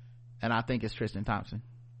I think it's Tristan Thompson.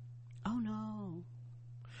 Oh no.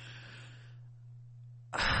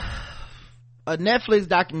 A Netflix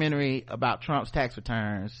documentary about Trump's tax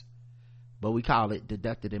returns, but we call it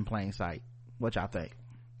Deducted in Plain Sight. What y'all think?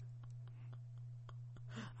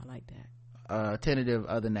 I like that. Tentative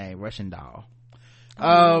other name, Russian Doll.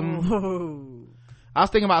 Oh. I was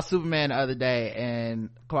thinking about Superman the other day and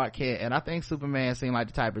Clark Kent, and I think Superman seemed like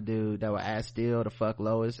the type of dude that would ask Steel to fuck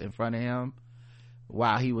Lois in front of him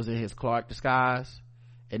while he was in his Clark disguise,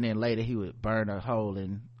 and then later he would burn a hole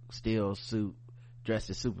in Steel's suit dressed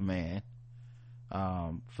as Superman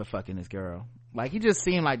for fucking his girl. Like, he just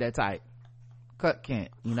seemed like that type. Clark Kent,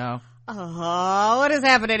 you know? Oh, what is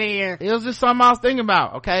happening here? It was just something I was thinking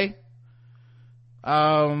about. Okay,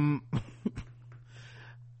 I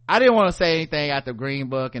didn't want to say anything after Green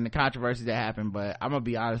Book and the controversy that happened, but I'm gonna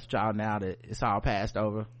be honest with y'all now that it's all passed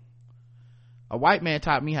over. A white man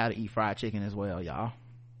taught me how to eat fried chicken as well, y'all,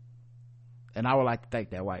 and I would like to thank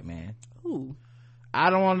that white man. Ooh. I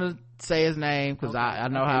don't want to say his name because I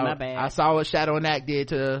know how I saw what Shadow and Act did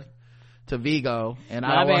to Vigo, and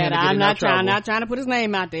I don't want him to get in no trouble. I'm not trying to put his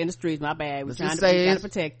name out there in the streets. My bad. We're trying to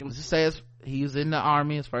protect him. Let's just say he was in the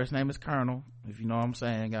army. His first name is Colonel, if you know what I'm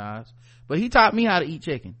saying, guys. But he taught me how to eat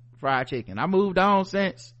chicken, fried chicken. I moved on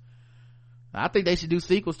since. I think they should do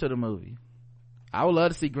sequels to the movie. I would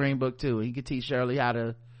love to see Green Book too. He could teach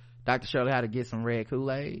Dr. Shirley how to get some red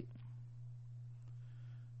Kool-Aid.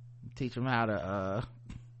 Teach him how to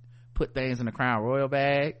put things in the Crown Royal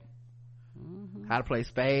bag. How to play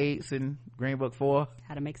spades in Green Book 4.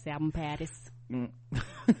 How to make salmon patties.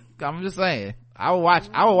 I'm just saying. I will watch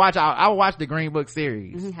the Green Book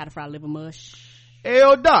series. How to fry liver mush. Hey,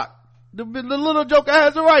 Doc, the little joker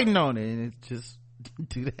has a writing on it, and it's just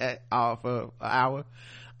do that all for an hour.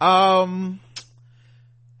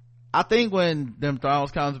 I think when them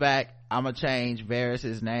Thrones comes back, I'm gonna change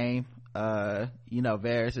Varys' name.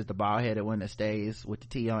 Varys is the bald-headed one that stays with the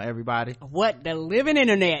T on everybody. What? The living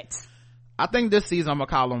internet. I think this season I'm gonna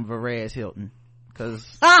call him Varys Hilton, because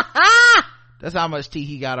that's how much tea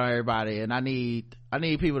he got on everybody, and I need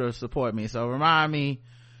people to support me. So remind me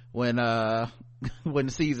when when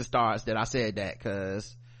the season starts that I said that,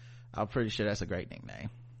 because I'm pretty sure that's a great nickname.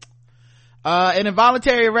 An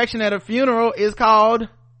involuntary erection at a funeral is called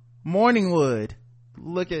Morningwood.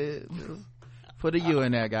 Look at put a U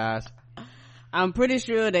in there, guys. I'm pretty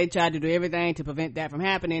sure they tried to do everything to prevent that from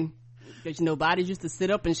happening, because bodies used to sit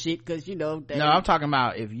up and shit, because no, I'm talking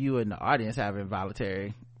about if you in the audience have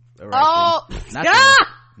involuntary erection. Oh,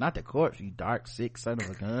 not the corpse, you dark sick son of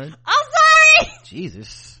a gun. I'm sorry.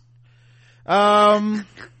 Jesus. Well,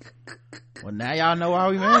 now y'all know why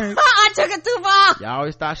we married. I took it too far. Y'all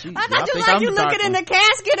always thought I thought you like you looking in the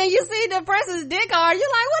casket and you see the person's dick hard. You're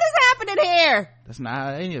like, what is happening here? That's not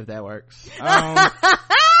how any of that works.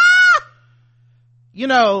 You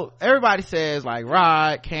know, everybody says like,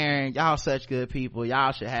 Rod, Karen, y'all such good people.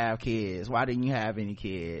 Y'all should have kids. Why didn't you have any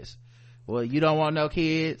kids? Well, you don't want no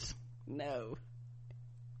kids? No.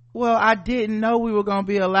 Well, I didn't know we were gonna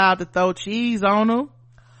be allowed to throw cheese on them.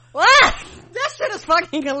 What? That shit is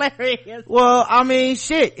fucking hilarious. Well, I mean,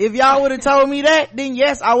 shit. If y'all would have told me that, then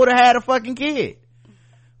yes, I would have had a fucking kid.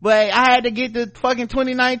 But I had to get to fucking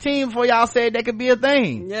 2019 before y'all said that could be a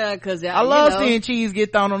thing. Yeah, cause I love seeing cheese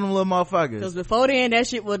get thrown on them little motherfuckers. Cause before then, that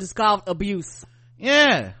shit was called abuse.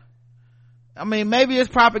 Yeah. I mean, maybe it's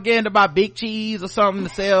propaganda by Big Cheese or something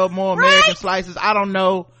to sell more American slices. I don't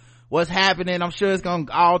know what's happening. I'm sure it's gonna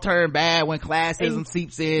all turn bad when classism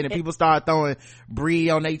seeps in and people start throwing brie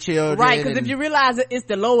on their children. Right, because if you realize it's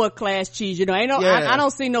the lower class cheese, you know, ain't no, I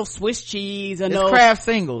don't see no Swiss cheese or it's no Kraft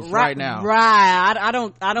singles right now. Right, I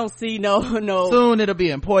don't see no. Soon it'll be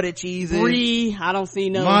imported cheeses. Brie, I don't see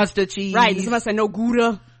no Monster cheese. Right, somebody say no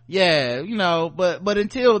Gouda. Yeah, you know, but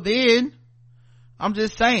until then, I'm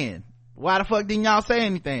just saying, why the fuck didn't y'all say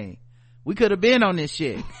anything? We could have been on this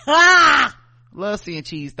shit. Love seeing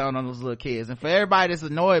cheese thrown on those little kids. And for everybody that's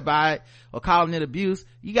annoyed by it or calling it abuse,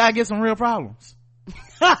 you gotta get some real problems.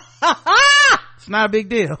 It's not a big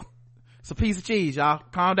deal. It's a piece of cheese, y'all.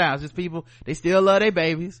 Calm down. It's just people, they still love their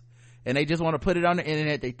babies and they just want to put it on the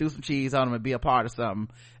internet. They threw some cheese on them and be a part of something.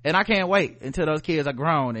 And I can't wait until those kids are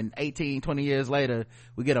grown and 18, 20 years later,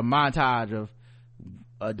 we get a montage of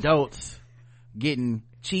adults getting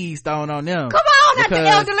cheese thrown on them. Come on, at the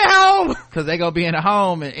elderly home. Cause they gonna be in a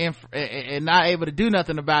home and not able to do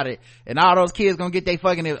nothing about it. And all those kids gonna get they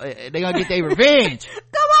fucking, they gonna get their revenge.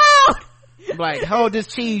 Come on. I'm like, hold this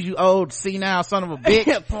cheese, you old senile son of a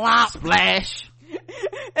bitch. Plop. Splash.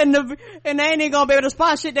 And they ain't even gonna be able to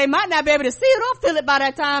spot shit. They might not be able to see it or feel it by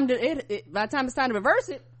that time by the time it's time to reverse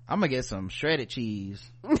it. I'm gonna get some shredded cheese.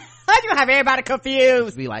 You gonna have everybody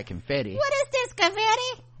confused. Be like confetti. What is this,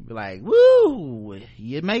 confetti? Be like, woo,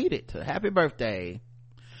 you made it. Happy birthday.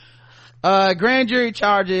 Grand jury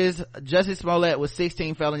charges Jussie Smollett with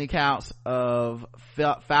 16 felony counts of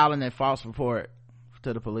filing a false report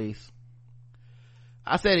to the police.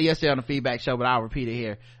 I said it yesterday on the feedback show, but I'll repeat it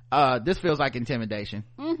here. This feels like intimidation.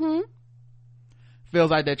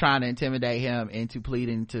 Feels like they're trying to intimidate him into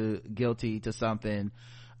pleading guilty to something,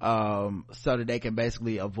 so that they can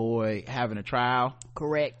basically avoid having a trial.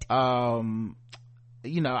 Correct.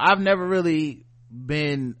 You know, I've never really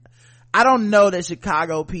I don't know that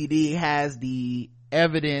Chicago PD has the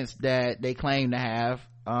evidence that they claim to have,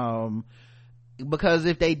 because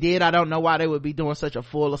if they did, I don't know why they would be doing such a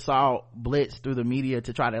full assault blitz through the media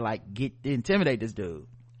to try to like intimidate this dude.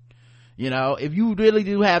 You know, if you really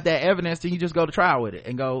do have that evidence, then you just go to trial with it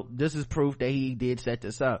and go, this is proof that he did set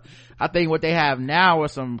this up. I think what they have now are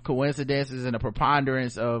some coincidences and a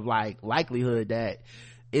preponderance of like likelihood that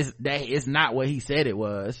it's not what he said it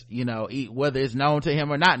was, you know, whether it's known to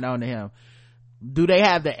him or not known to him. Do they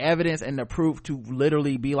have the evidence and the proof to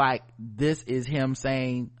literally be like, this is him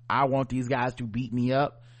saying, I want these guys to beat me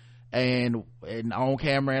up and on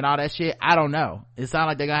camera and all that shit? I don't know. It sounds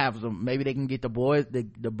like they're gonna have some, maybe they can get the boys,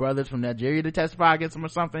 the brothers from Nigeria to testify against him or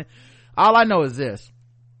something. All I know is this: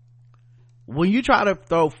 when you try to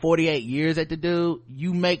throw 48 years at the dude,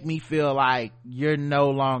 you make me feel like you're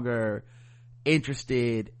no longer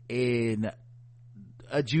interested in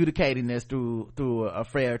adjudicating this through a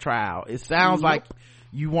fair trial. It sounds like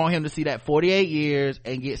you want him to see that 48 years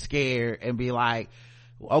and get scared and be like,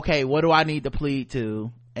 okay, what do I need to plead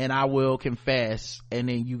to? And I will confess, and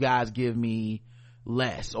then you guys give me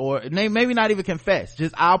less, or maybe not even confess,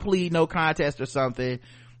 just I'll plead no contest or something.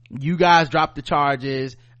 You guys drop the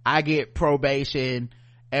charges, I get probation,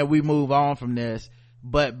 and we move on from this.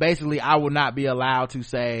 But basically I will not be allowed to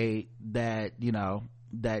say that, you know,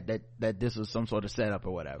 that this was some sort of setup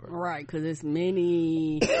or whatever. Right, because there's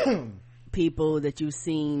many people that you've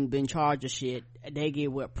seen been charged of shit. They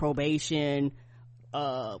get what, probation,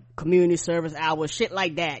 community service hours, shit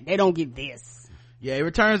like that. They don't get this. Yeah, he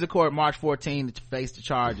returns to court March 14 to face the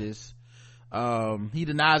charges. He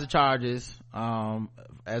denies the charges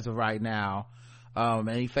as of right now, and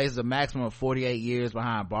he faces a maximum of 48 years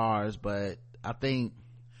behind bars. But I think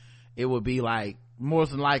it would be like, more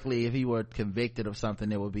than likely, if he were convicted of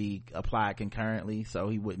something, it would be applied concurrently, so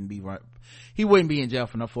he wouldn't be in jail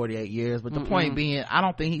for no 48 years. But the point being, I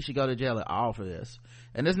don't think he should go to jail at all for this.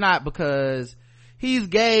 And it's not because he's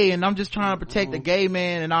gay and I'm just trying to protect the gay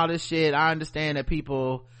man and all this shit. I understand that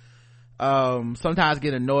people sometimes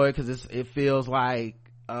get annoyed because it feels like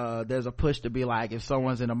there's a push to be like, if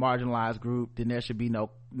someone's in a marginalized group, then there should be no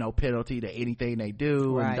penalty to anything they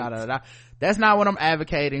do, right. And da da da. That's not what I'm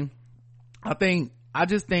advocating. I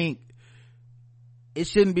just think it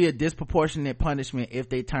shouldn't be a disproportionate punishment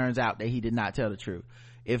if it turns out that he did not tell the truth.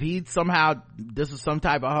 If he somehow, this is some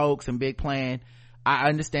type of hoax and big plan, I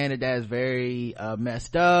understand that is very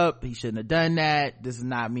messed up. He shouldn't have done that. This is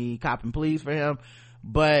not me copping pleas for him,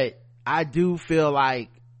 but I do feel like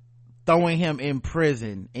throwing him in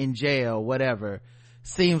prison, in jail, whatever,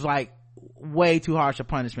 seems like way too harsh a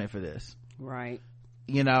punishment for this. Right.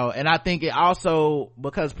 You know, and I think it also,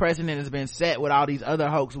 because precedent has been set with all these other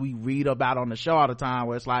hoax we read about on the show all the time,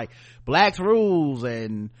 where it's like blacks rules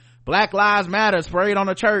and Black Lives Matter sprayed on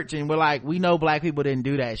a church, and we're like, we know black people didn't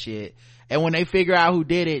do that shit, and when they figure out who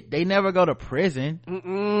did it, they never go to prison.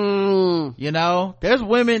 You know, there's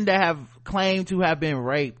women that have claimed to have been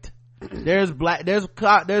raped. There's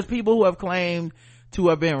people who have claimed to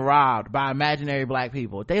have been robbed by imaginary black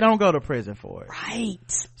people. They don't go to prison for it. Right.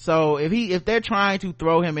 So if they're trying to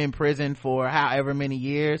throw him in prison for however many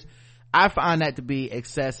years, I find that to be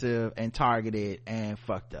excessive and targeted and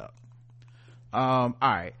fucked up. All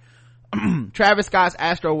right. Travis Scott's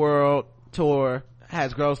Astroworld tour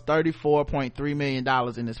has grossed $34.3 million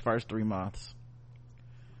in its first 3 months.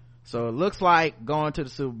 So it looks like going to the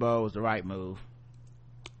Super Bowl was the right move.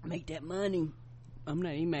 Make that money. I'm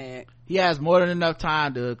not even mad. He has more than enough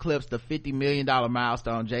time to eclipse the $50 million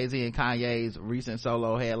milestone Jay-Z and Kanye's recent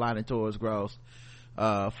solo headlining tours grossed,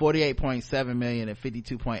 48.7 million and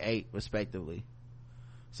 52.8 respectively.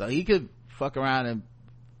 So he could fuck around and,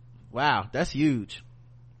 wow, that's huge.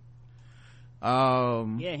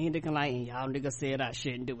 Yeah, he looking like, y'all niggas said I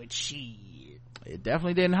shouldn't do it. Shit. It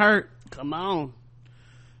definitely didn't hurt. Come on.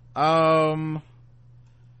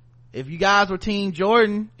 If you guys were Team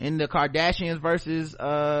Jordan in the Kardashians versus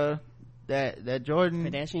that Jordan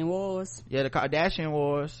Kardashian Wars, the Kardashian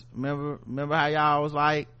Wars, remember how y'all was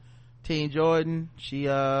like Team Jordan, she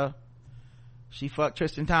fucked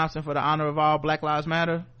Tristan Thompson for the honor of all Black Lives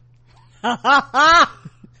Matter.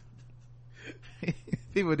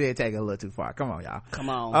 People did take it a little too far. Come on, y'all. Come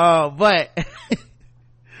on. But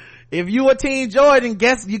if you were Team Jordan,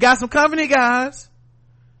 guess you got some company, guys.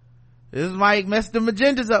 This might mess the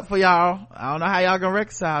agendas up for y'all. I don't know how y'all gonna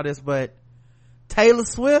reconcile this, but Taylor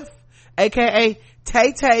Swift, aka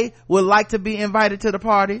Tay-Tay, would like to be invited to the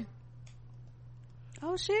party.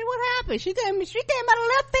 Oh shit, what happened? She came out of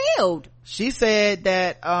left field. She said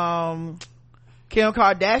that Kim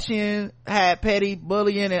Kardashian had petty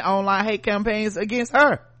bullying and online hate campaigns against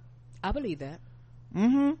her. I believe that.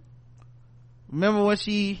 Remember when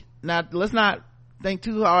let's not think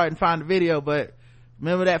too hard and find the video, but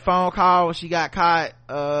remember that phone call where she got caught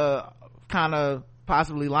kind of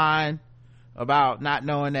possibly lying about not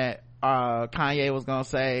knowing that Kanye was gonna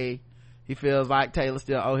say he feels like Taylor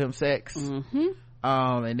still owe him sex.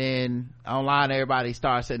 And then online everybody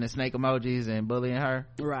starts sending snake emojis and bullying her.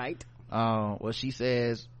 Right. Well, she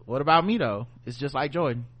says, what about me though? It's just like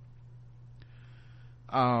Jordan.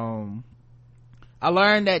 I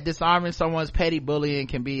learned that disarming someone's petty bullying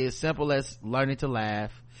can be as simple as learning to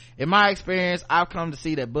laugh. In my experience, I've come to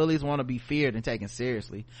see that bullies want to be feared and taken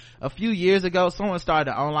seriously. A few years ago, someone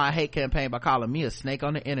started an online hate campaign by calling me a snake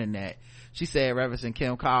on the internet. She said, referencing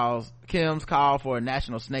Kim's call for a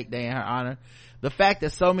National Snake Day in her honor. The fact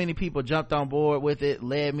that so many people jumped on board with it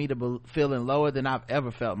led me to feeling lower than I've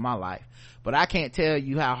ever felt in my life. But I can't tell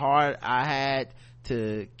you how hard I had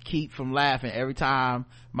to keep from laughing every time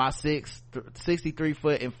my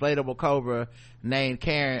 63-foot inflatable cobra named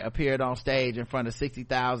Karen appeared on stage in front of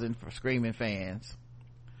 60,000 screaming fans.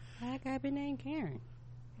 How gotta be named Karen?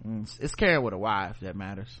 It's Karen with a Y, if that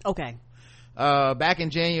matters. Okay. Back in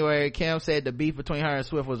January, Kim said the beef between her and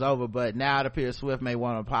Swift was over, but now it appears Swift may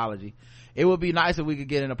want an apology. It would be nice if we could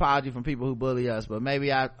get an apology from people who bully us, but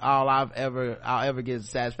maybe all I'll ever get is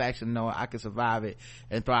satisfaction knowing I can survive it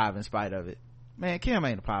and thrive in spite of it. Man, Kim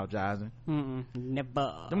ain't apologizing.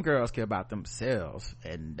 Never. Them girls care about themselves,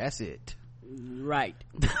 and that's it. Right.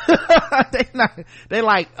 they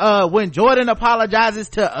like, when Jordan apologizes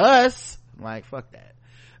to us, like, fuck that.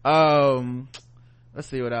 Let's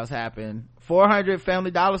see what else happened. 400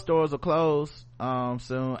 Family Dollar stores will close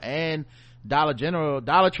soon, and Dollar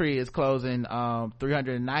Tree is closing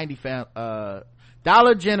 390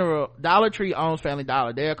 Dollar Tree owns Family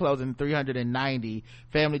Dollar. They're closing 390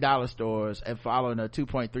 Family Dollar stores and following a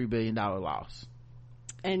 $2.3 billion loss.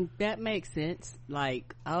 And that makes sense.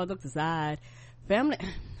 Like, all look aside,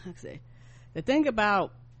 the thing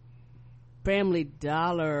about Family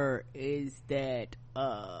Dollar is that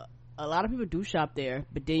a a lot of people do shop there,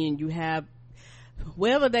 but then you have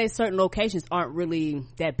certain locations aren't really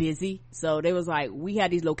that busy, so they was like, we have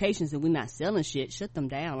these locations and we're not selling shit, shut them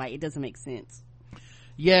down. Like, it doesn't make sense.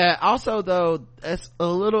 Yeah, also though, it's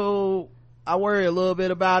I worry a little bit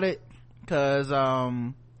about it because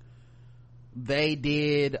they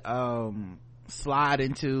did slide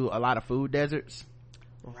into a lot of food deserts,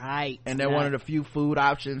 right? And they're one of the few food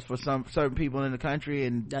options for some certain people in the country,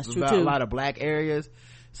 and that's true too. A lot of black areas.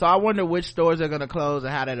 So I wonder which stores are going to close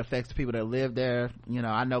and how that affects the people that live there. You know,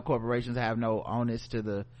 I know corporations have no onus to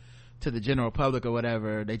the general public or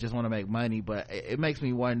whatever. They just want to make money, but it makes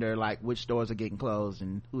me wonder, like, which stores are getting closed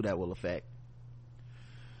and who that will affect.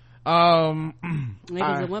 Because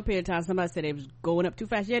at one period of time somebody said it was going up too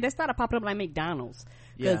fast. Yeah, they started popping up like McDonald's,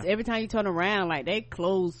 because every time you turn around, like, they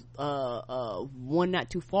close one not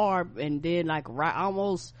too far, and then like right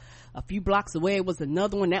almost a few blocks away was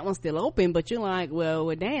another one. That one's still open, but you're like, well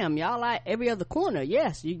damn, y'all like every other corner.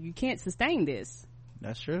 Yes, you can't sustain this.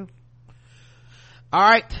 That's true. All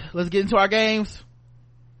right, let's get into our games.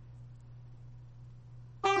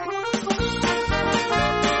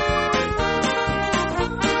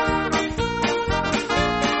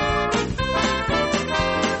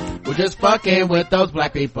 We're just fucking with those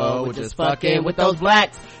black people. We're just fucking with those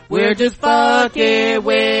blacks. We're just fucking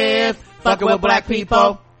with black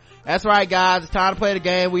people. That's right, guys. It's time to play the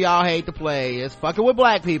game we all hate to play. It's fucking with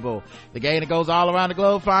black people. The game that goes all around the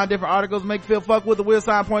globe, find different articles, make you feel fuck with the wheel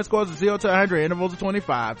sign point scores of 0 to 100, intervals of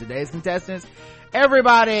 25. Today's contestants,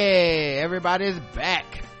 everybody's back.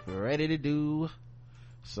 We're ready to do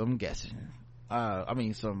some guessing.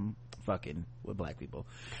 Some fucking with black people.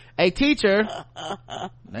 A teacher,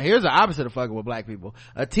 now here's the opposite of fucking with black people.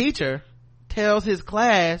 A teacher tells his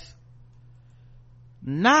class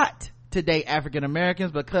not to date African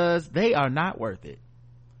Americans because they are not worth it.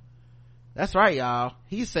 That's right, y'all.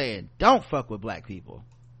 He's saying don't fuck with black people,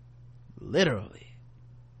 literally.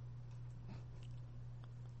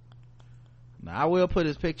 Now I will put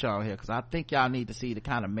his picture on here because I think y'all need to see the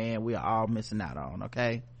kind of man we are all missing out on.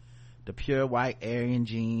 Okay, the pure white Aryan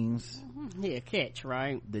genes, catch,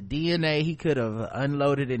 right? The DNA he could have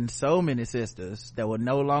unloaded in so many sisters that would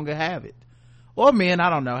no longer have it, or men. I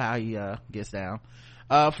don't know how he gets down.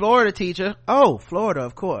 Florida teacher, Florida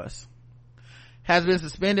of course, has been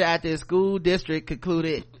suspended after his school district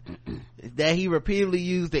concluded that he repeatedly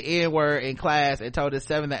used the N-word in class and told his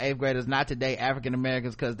 7th and 8th graders not to date African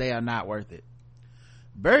Americans because they are not worth it.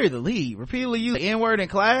 Bury the lead. Repeatedly use the N-word in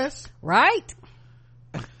class, right?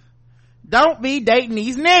 Don't be dating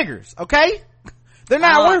these niggers, okay? They're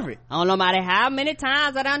not worth it. I don't know about how many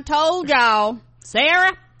times I done told y'all,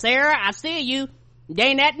 Sarah, I see you. There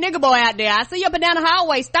ain't that nigga boy out there. I see you up and down the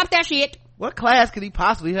hallway. Stop that shit. What class could he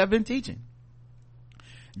possibly have been teaching?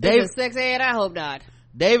 Sex ed? I hope not.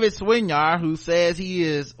 David Swinyar, who says he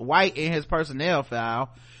is white in his personnel file,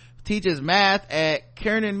 teaches math at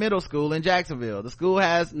Kiernan Middle School in Jacksonville. The school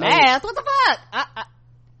has math. What the fuck?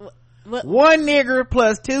 What? One nigger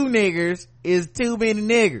plus two niggers is too many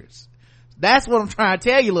niggers. That's what I'm trying to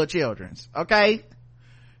tell you, little childrens. Okay.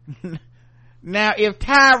 Now, if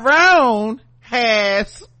Tyrone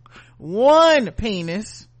has one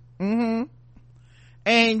penis, and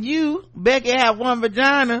you, Becky, have one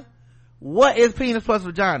vagina, what is penis plus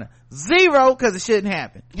vagina? 0, because it shouldn't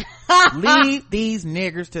happen. Leave these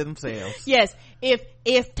niggers to themselves. Yes,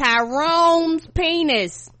 if Tyrone's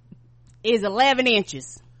penis is 11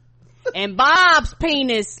 inches and Bob's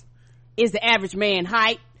penis is the average man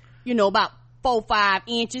height, about 4-5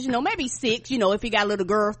 inches, maybe 6, if he got a little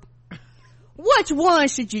girth, which one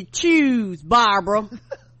should you choose, Barbara?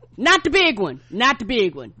 Not the big one.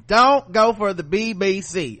 Don't go for the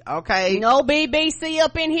BBC, okay? No BBC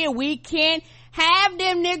up in here. We can't have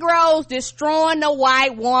them Negroes destroying the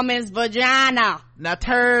white woman's vagina. Now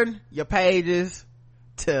turn your pages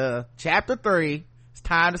to chapter 3. It's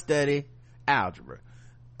time to study algebra.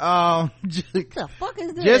 What the fuck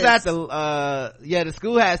is this? Just at the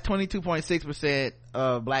school has 22.6%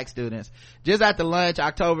 of black students. Just after lunch,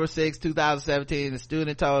 October 6, 2017, the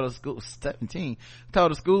student told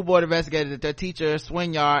the school board investigator that their teacher,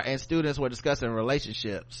 Swinyar, and students were discussing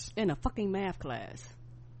relationships. In a fucking math class.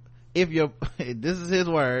 This is his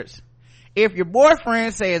words. If your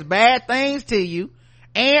boyfriend says bad things to you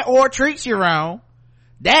and or treats you wrong,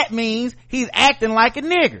 that means he's acting like a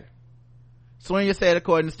nigger. Swinyar said,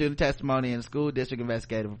 according to student testimony in the school district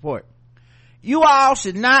investigative report. You all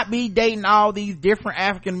should not be dating all these different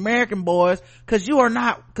African American boys because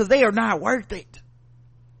they are not worth it.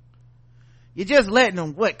 You're just letting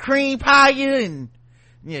them cream pie you and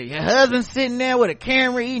Yeah, your husband's sitting there with a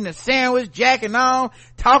camera eating a sandwich, jacking on,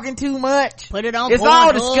 talking too much. Put it on. It's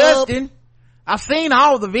all disgusting. I've seen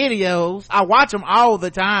all the videos. I watch them all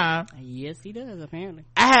the time. Yes, he does, apparently.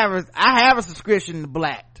 I have a subscription to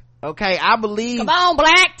Blacked. Okay, I believe. Come on,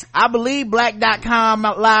 Blacked. I believe Black.com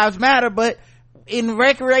lives matter, but in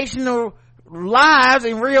recreational lives,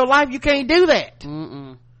 in real life, you can't do that.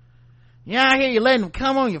 You out here, you're letting them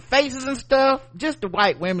come on your faces and stuff. Just the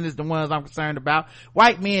white women is the ones I'm concerned about.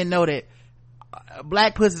 White men know that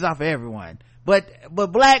black pussy's off of everyone, but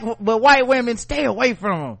white women, stay away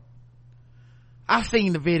from them. I've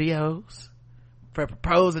seen the videos for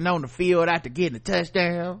proposing on the field after getting a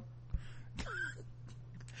touchdown.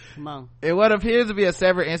 Come on. In what appears to be a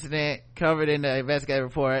separate incident covered in the investigative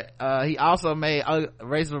report, he also made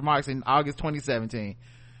racist remarks in August 2017.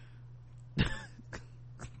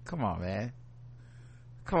 Come on, man.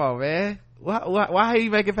 Why he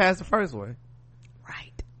make it past the first one?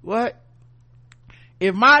 Right. What?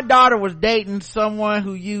 If my daughter was dating someone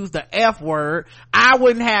who used the F word, I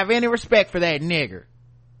wouldn't have any respect for that nigger.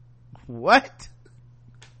 What?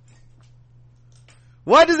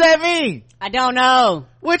 What does that mean? I don't know.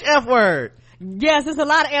 Which F word? Yes, there's a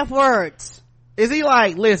lot of F words. Is he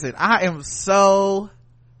like, listen, I am so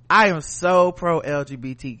pro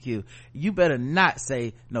LGBTQ. You better not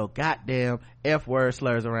say no goddamn F word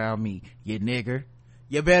slurs around me, you nigger.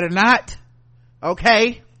 You better not.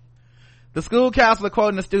 Okay. The school counselor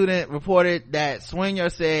quoting the student reported that Swinger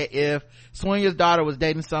said if Swinger's daughter was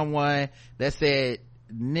dating someone that said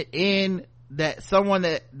that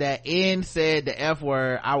said the F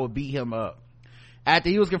word, I would beat him up. After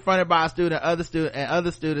he was confronted by a student, other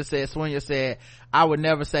students said Swinger said, I would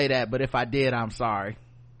never say that, but if I did, I'm sorry.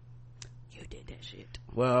 You did that shit.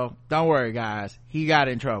 Well, don't worry guys, he got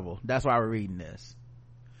in trouble. That's why we're reading this.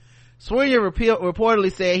 Swinger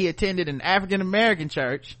reportedly said he attended an African American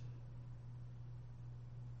church.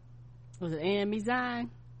 Was it AME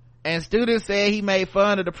Zion? And students said he made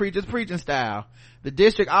fun of the preacher's preaching style. The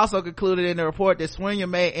district also concluded in the report that Swinger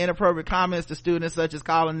made inappropriate comments to students, such as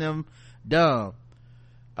calling them dumb.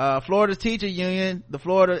 Florida's teacher union, the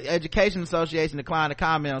Florida Education Association, declined to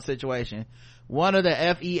comment on the situation. One of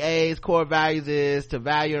the FEA's core values is to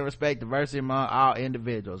value and respect diversity among all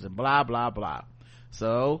individuals, and blah blah blah.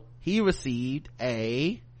 So he received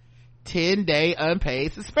a 10-day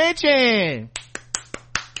unpaid suspension.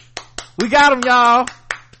 We got him, y'all.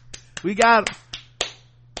 We got him.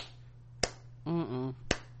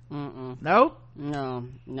 No,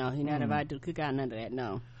 he not invited to the cookout, none of that.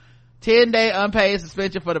 No. 10-day unpaid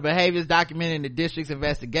suspension for the behaviors documented in the district's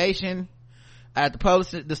investigation.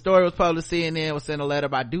 The story was published. CNN was sent a letter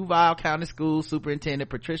by Duval County School Superintendent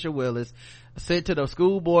Patricia Willis, sent to the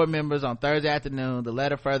school board members on Thursday afternoon. The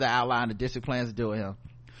letter further outlined the district plans to do with him.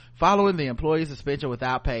 Following the employee suspension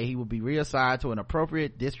without pay, he will be reassigned to an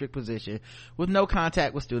appropriate district position with no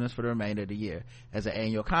contact with students for the remainder of the year. As an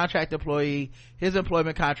annual contract employee, his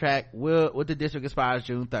employment contract with the district expires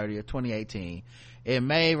June 30th, 2018. In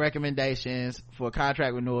May, recommendations for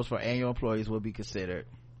contract renewals for annual employees will be considered.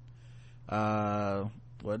 Well,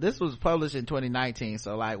 this was published in 2019,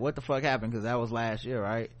 so like, what the fuck happened? Because that was last year,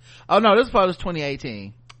 right? Oh no, this was published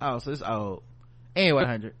 2018. Oh, so it's old. Anyway,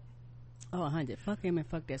 100. Oh, 100. Fuck him and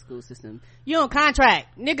fuck that school system. You on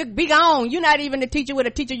contract. Nigga, be gone. You're not even the teacher with a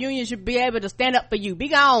teacher union should be able to stand up for you. Be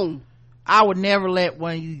gone. I would never let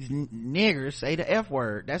one of these niggers say the F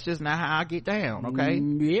word. That's just not how I get down, okay?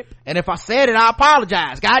 Yep. And if I said it, I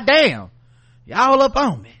apologize. Goddamn. Y'all up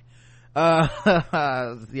on me.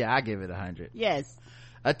 Yeah, I give it 100. Yes.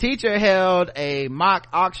 A teacher held a mock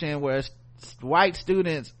auction where white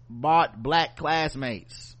students bought black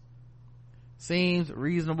classmates. Seems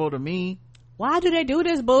reasonable to me. Why do they do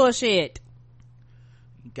this bullshit?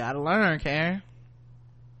 You gotta learn, Karen.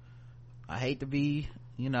 I hate to be,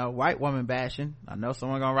 white woman bashing. I know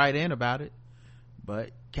someone gonna write in about it,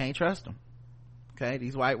 but can't trust them. Okay,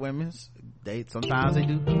 these white women, sometimes they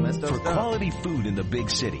do messed up for stuff. Quality food in the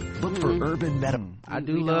big city. Look for Urban Medical. I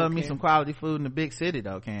do love me some quality food in the big city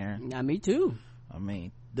though, Karen. Yeah, me too. I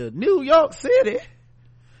mean, the New York City.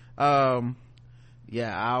 Yeah,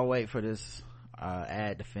 I'll wait for this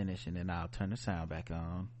ad to finish and then I'll turn the sound back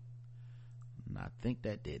on. And I think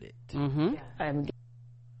that did it. I'm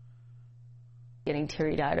getting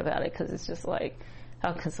teary-eyed about it because it's just like,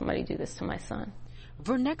 how can somebody do this to my son?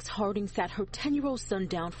 Vernex Harding sat her 10-year-old son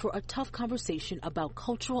down for a tough conversation about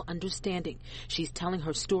cultural understanding. She's telling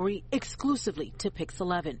her story exclusively to Pix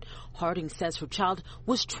 11. Harding says her child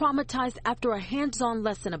was traumatized after a hands-on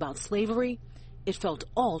lesson about slavery. It felt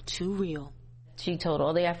all too real. She told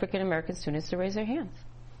all the African American students to raise their hands.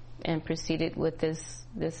 and proceeded with this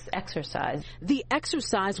exercise. The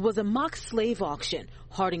exercise was a mock slave auction.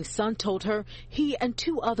 Harding's son told her he and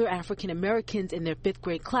 2 other African Americans in their 5th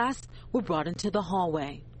grade class were brought into the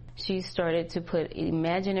hallway. She started to put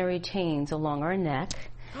imaginary chains along our neck,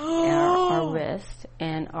 our wrist,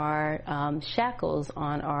 and our shackles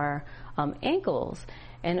on our ankles.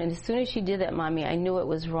 And as soon as she did that, Mommy, I knew it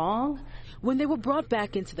was wrong. When they were brought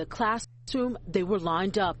back into the classroom, they were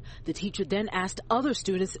lined up. The teacher then asked other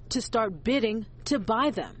students to start bidding to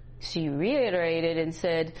buy them. She reiterated and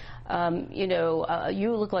said,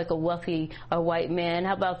 you look like a wealthy white man.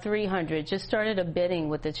 How about 300? Just started a bidding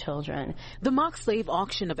with the children. The mock slave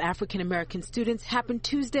auction of African American students happened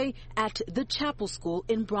Tuesday at the Chapel School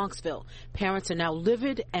in Bronxville. Parents are now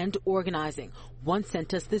livid and organizing. One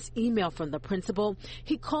sent us this email from the principal.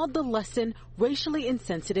 He called the lesson racially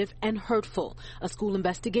insensitive and hurtful. A school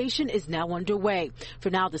investigation is now underway. For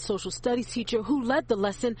now, the social studies teacher who led the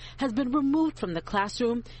lesson has been removed from the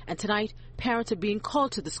classroom, and tonight, parents are being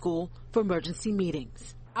called to the school for emergency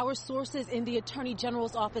meetings. Our sources in the Attorney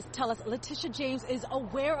General's office tell us Letitia James is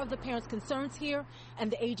aware of the parents' concerns here, and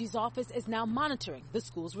the AG's office is now monitoring the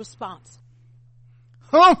school's response.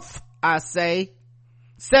 Hmmph, I say.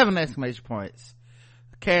 7 exclamation points.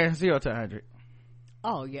 Karen, 0 to 100.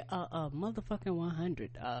 Oh yeah, motherfucking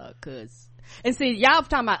 100. And see, y'all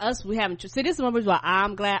talking about us. We haven't. See, this is one reason why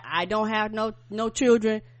I'm glad I don't have no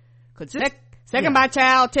children. Cause second my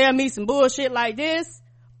child tell me some bullshit like this,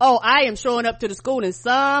 oh, I am showing up to the school and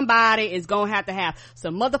somebody is gonna have to have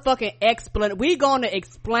some motherfucking explanation. We gonna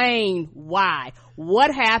explain why,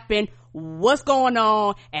 what happened, what's going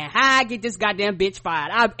on, and how I get this goddamn bitch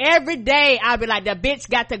fired. Every day I'll be like, the bitch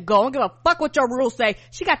got to go. I don't give a fuck what your rules say.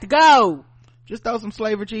 She got to go. Just throw some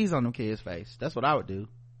slavery cheese on them kids' face. That's what I would do.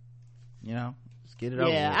 Just get it over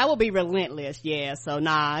with. Yeah, I will be relentless. Yeah, so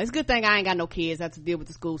nah, it's a good thing I ain't got no kids. I have to deal with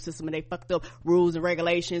the school system and they fucked up rules and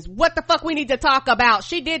regulations. What the fuck we need to talk about?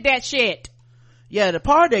 She did that shit. Yeah, the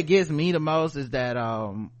part that gets me the most is that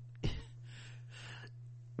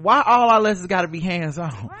why all our lessons gotta be hands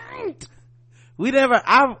on? Right.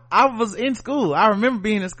 I was in school. I remember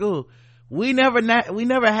being in school. We never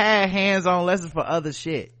had hands on lessons for other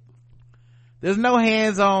shit. There's no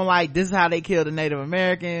hands on like this is how they killed the Native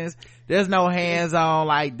Americans. There's no hands on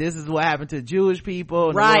like this is what happened to Jewish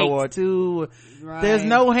people in World War II. Right. There's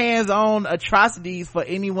no hands on atrocities for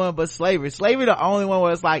anyone but slavery. Slavery the only one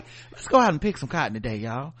where it's like, let's go out and pick some cotton today,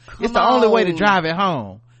 y'all. It's the only way to drive it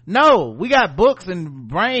home. No, we got books and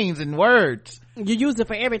brains and words. You use it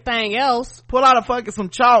for everything else. Pull out some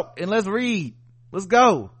chalk and let's read. Let's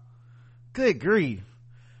go. Good grief.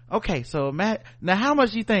 Okay, so Matt, now how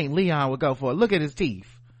much do you think Leon would go for? Look at his teeth.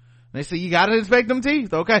 They say you gotta inspect them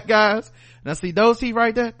teeth, okay, guys? Now see those teeth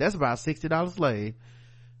right there? That's about $60 slave.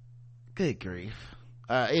 Good grief.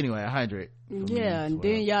 Anyway, 100. Yeah, and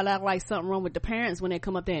then y'all act like something wrong with the parents when they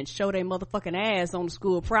come up there and show their motherfucking ass on the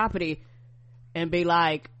school property and be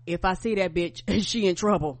like, if I see that bitch, she in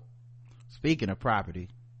trouble. Speaking of property,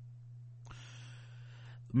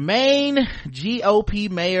 Maine GOP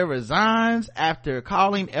mayor resigns after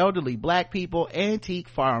calling elderly black people antique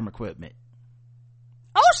farm equipment.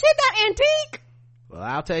 Oh shit, that antique? Well,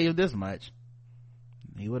 I'll tell you this much.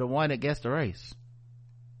 He would have won against the race.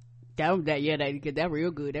 That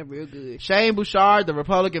real good. That real good. Shane Bouchard, the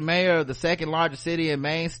Republican mayor of the second largest city in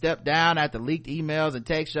Maine, stepped down after leaked emails and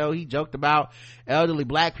text show he joked about elderly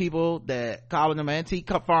black people that calling them antique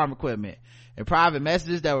farm equipment. In private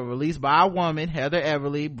messages that were released by a woman, Heather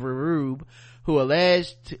Everly Berube, who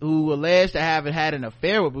alleged to have had an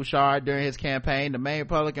affair with Bouchard during his campaign, the Maine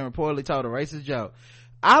Republican reportedly told a racist joke.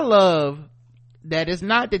 I love that it's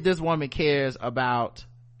not that this woman cares about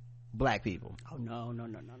black people. Oh no.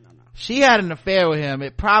 She had an affair with him.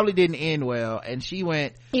 It probably didn't end well, and he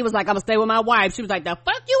was like, I'm gonna stay with my wife. She was like, the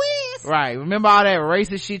fuck you is? Right. Remember all that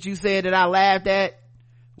racist shit you said that I laughed at?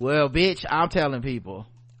 Well, bitch, I'm telling people.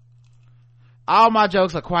 All my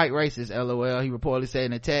jokes are quite racist, LOL, he reportedly said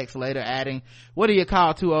in a text, later adding, what do you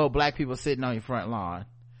call 2 old black people sitting on your front lawn?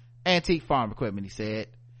 Antique farm equipment, he said.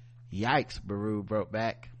 Yikes, Baru wrote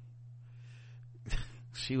back.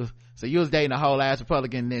 So you was dating a whole ass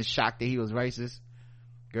Republican and then shocked that he was racist?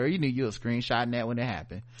 Girl, you knew you were screenshotting that when it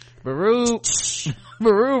happened. Baru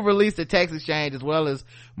released a text exchange as well as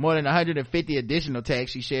more than 150 additional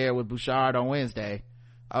texts she shared with Bouchard on Wednesday.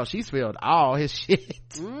 Oh, she spilled all his shit.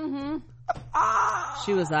 Mm-hmm.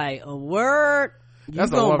 She was like, a word, you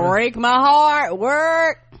gonna break my heart,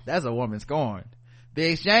 word. That's a woman scorned.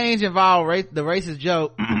 The exchange involved the racist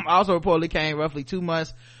joke also reportedly came roughly 2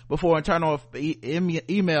 months before internal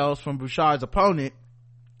emails from Bouchard's opponent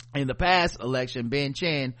in the past election, Ben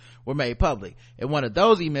Chen, were made public. In one of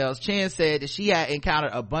those emails, Chen said that she had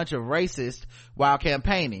encountered a bunch of racists while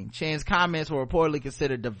campaigning. Chen's comments were reportedly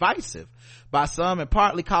considered divisive by some and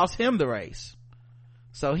partly cost him the race.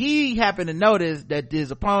 So he happened to notice that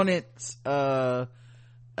his opponents, some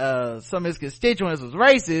of his constituents was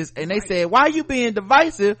racist, and they said, why are you being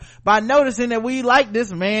divisive by noticing that we like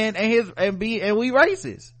this man and we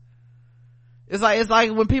racist? It's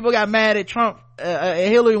like when people got mad at Trump, at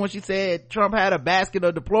Hillary when she said Trump had a basket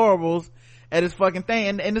of deplorables at his fucking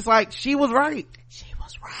thing, and it's like, she was right.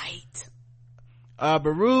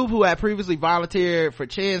 Baruch, who had previously volunteered for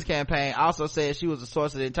Chen's campaign, also said she was a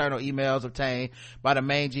source of the internal emails obtained by the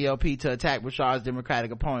main GOP to attack Bashar's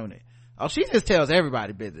Democratic opponent. Oh, she just tells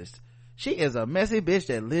everybody business. She is a messy bitch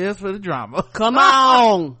that lives for the drama. Come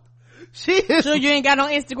on. She is. So you ain't got no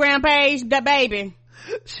Instagram page, that baby.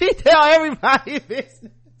 She tell everybody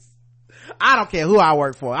business. I don't care who I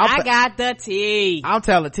work for. I got the tea. I'm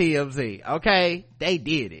telling TMZ. Okay, they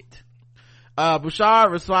did it.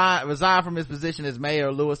 Bashar resigned from his position as mayor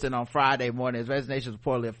of Lewiston on Friday morning. His resignation was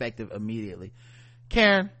reportedly effective immediately.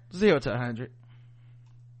 Karen, 0 to 100.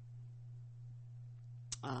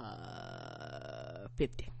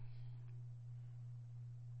 50.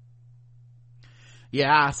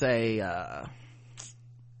 Yeah, I say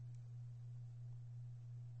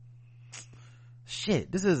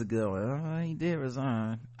shit, this is a good one. He did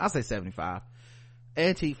resign. I'll say 75.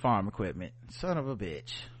 Antique farm equipment. Son of a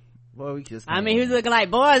bitch. Boy, we just, I mean, he was looking like,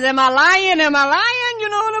 boys, am I lying? You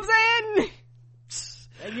know what I'm saying?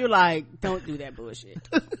 And you're like, don't do that bullshit.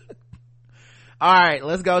 All right,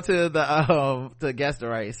 let's go to the guess the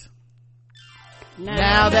race.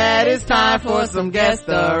 Now that it's time for some guess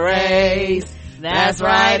the race. That's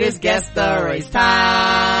right, it's guess the race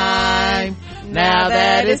time. Now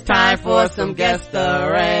that it's time for some guess the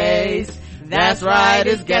race. That's right,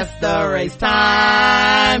 it's guess the race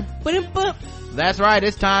time. That's right,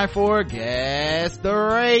 it's time for Guess the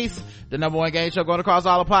Race, the #1 game show going across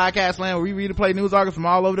all of podcast land, where we read and play news articles from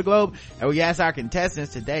all over the globe, and we ask our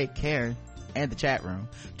contestants today, Karen and the chat room,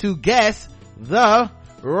 to guess the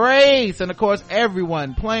race. And of course,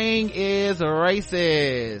 everyone playing is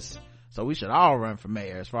racist, so we should all run for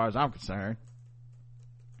mayor as far as I'm concerned.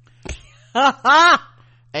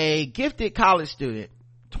 A gifted college student,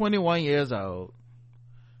 21 years old,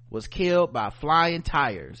 was killed by flying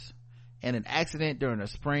tires in an accident during a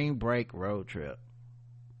spring break road trip.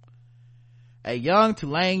 A young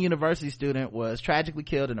Tulane University student was tragically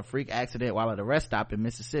killed in a freak accident while at a rest stop in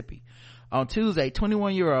Mississippi. On Tuesday,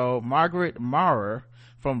 21-year-old Margaret Maurer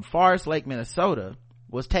from Forest Lake, Minnesota,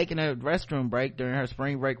 was taking a restroom break during her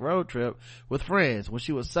spring break road trip with friends when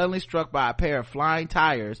she was suddenly struck by a pair of flying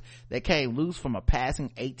tires that came loose from a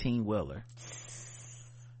passing 18-wheeler.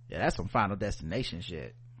 Yeah, that's some Final Destination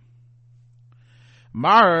shit.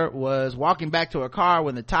 Maurer was walking back to her car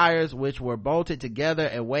when the tires, which were bolted together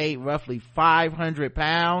and weighed roughly 500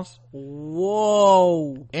 pounds,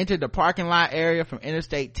 entered the parking lot area from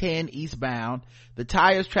Interstate 10 eastbound. The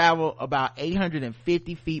tires traveled about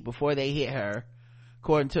 850 feet before they hit her.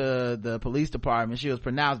 According to the police department, she was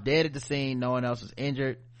pronounced dead at the scene. No one else was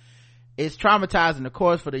injured. It's traumatizing, of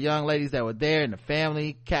course, for the young ladies that were there and the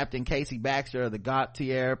family. Captain Casey Baxter of the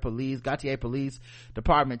Gautier Police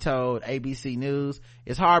Department told ABC News,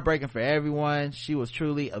 "It's heartbreaking for everyone. She was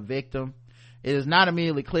truly a victim. It is not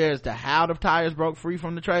immediately clear as to how the tires broke free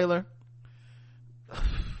from the trailer."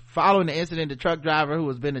 Following the incident, the truck driver, who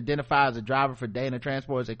has been identified as a driver for Dana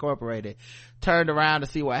Transports Incorporated, turned around to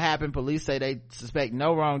see what happened. Police say they suspect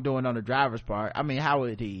no wrongdoing on the driver's part. I mean, how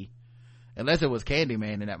would he? Unless it was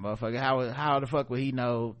Candyman in that motherfucker, how the fuck would he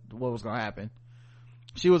know what was gonna happen?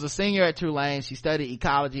 She was a senior at Tulane. She studied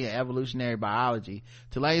ecology and evolutionary biology.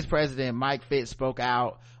 Tulane's president, Mike Fitz, spoke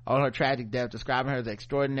out on her tragic death, describing her as an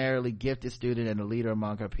extraordinarily gifted student and a leader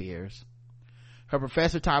among her peers. Her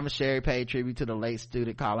professor, Thomas Sherry, paid tribute to the late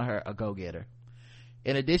student, calling her a go-getter.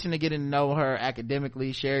 In addition to getting to know her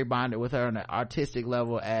academically, Sherry bonded with her on an artistic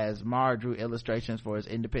level as Maurer drew illustrations for his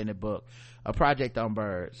independent book, A Project on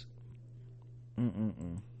Birds.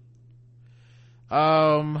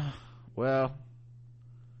 Well,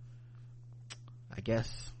 I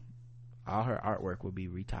guess all her artwork will be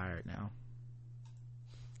retired now.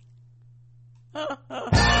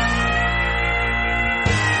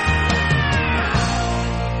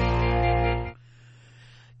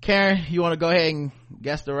 Karen, you want to go ahead and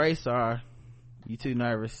guess the race, or are you too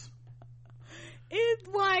nervous? It's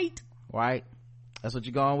white. White? That's what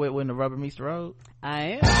you're going with when the rubber meets the road?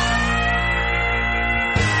 I am.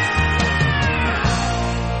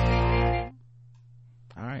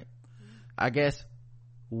 All right. I guess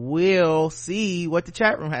we'll see what the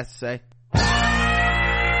chat room has to say. All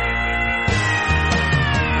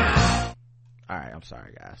right, I'm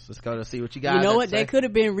sorry guys, let's go to see what you guys you know have what to say. they could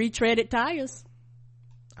have been retreaded tires.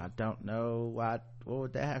 I don't know why. What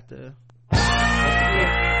would that have to?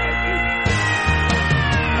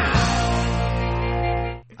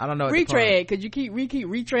 I don't know. Retread, because we keep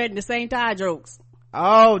retreading the same tire jokes.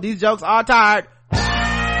 Oh, these jokes are tired.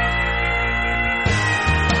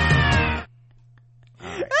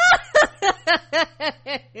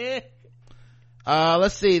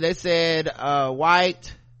 Let's see. They said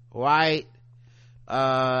white.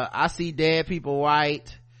 I see dead people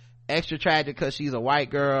white. Extra tragic because she's a white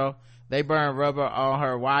girl. They burn rubber on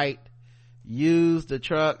her white. Use the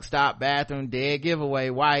truck stop bathroom dead giveaway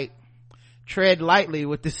white. Tread lightly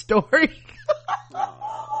with this story.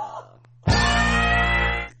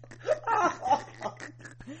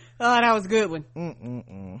 Oh, that was a good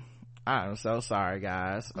one. I'm so sorry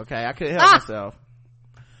guys. Okay, I couldn't help myself.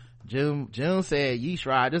 June said, yeesh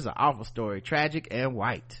ride, this is an awful story, tragic and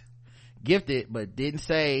white. Gifted but didn't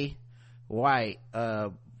say white.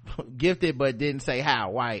 Gifted but didn't say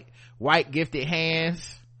how. White gifted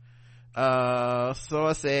hands. So I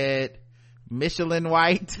said Michelin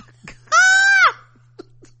white.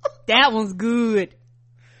 That one's good.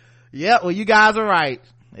 Yeah, well you guys are right,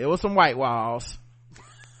 it was some white walls.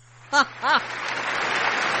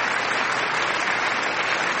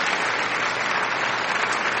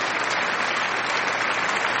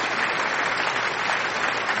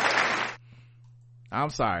 I'm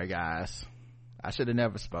sorry guys, I should have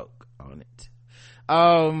never spoke on it.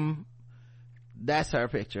 That's her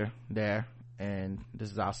picture there, and this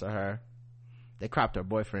is also her. They cropped her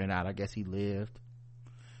boyfriend out, I guess he lived.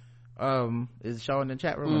 Is it showing in the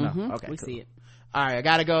chat room or no? Okay, we cool. see it. All right, I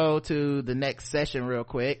gotta go to the next session real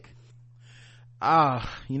quick. You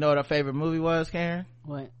know what our favorite movie was, Karen?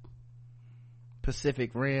 What?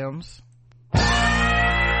 Pacific Rims. All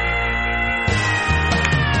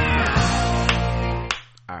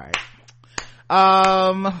right,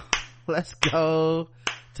 let's go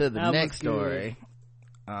to the next story.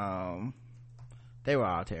 They were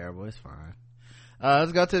all terrible, it's fine.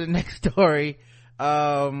 Let's go to the next story.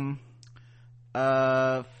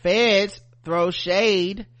 Feds throw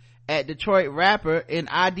shade at Detroit rapper in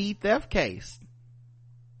ID theft case.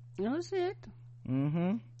 That's it.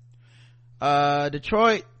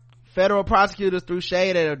 Detroit federal prosecutors threw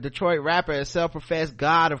shade at a Detroit rapper and self-professed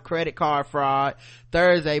god of credit card fraud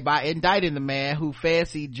Thursday by indicting the man who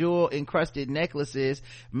fancied jewel-encrusted necklaces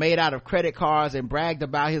made out of credit cards and bragged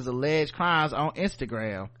about his alleged crimes on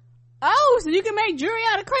Instagram. Oh, so you can make jewelry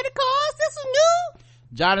out of credit cards? This is new?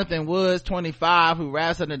 Jonathan Woods, 25, who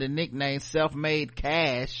raps under the nickname Self-Made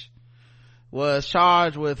Cash, was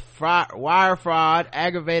charged with wire fraud,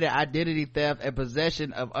 aggravated identity theft, and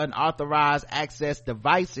possession of unauthorized access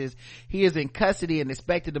devices. He is in custody and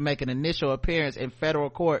expected to make an initial appearance in federal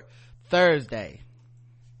court Thursday.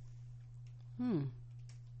 I'm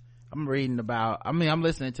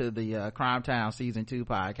listening to the Crime Town Season 2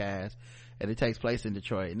 podcast, and it takes place in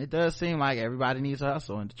Detroit, and it does seem like everybody needs a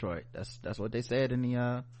hustle in Detroit. That's what they said in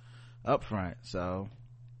the upfront. So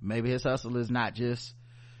maybe his hustle is not just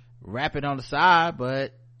rapping on the side,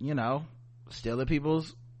 but stealing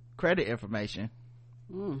people's credit information.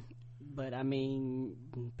 But I mean,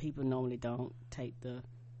 people normally don't take the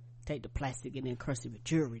plastic and encrust it with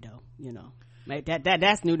jewelry, though. Like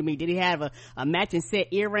that's new to me. Did he have a matching set,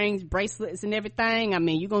 earrings, bracelets, and everything? I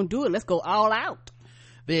mean, you're gonna do it, let's go all out.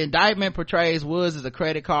 The indictment portrays Woods as a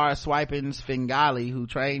credit card swiping Svengali who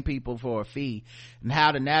trained people for a fee and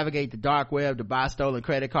how to navigate the dark web to buy stolen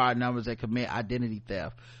credit card numbers and commit identity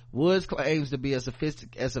theft. Woods claims to be as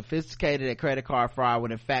sophisticated at credit card fraud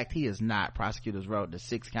when in fact he is not. Prosecutors wrote the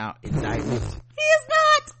 6-count indictment. He is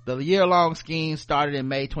not! The year-long scheme started in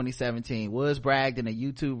May 2017. Woods bragged in a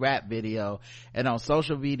YouTube rap video and on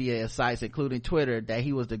social media sites including Twitter that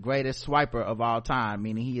he was the greatest swiper of all time,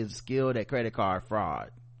 meaning he is skilled at credit card fraud.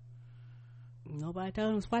 Nobody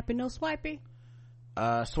told him swiping no swiping.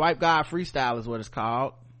 Swipe God Freestyle is what it's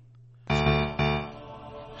called.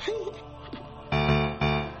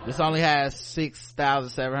 This only has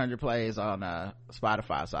 6,700 plays on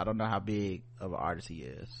Spotify, so I don't know how big of an artist he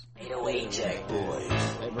is. 808 Jack Boys.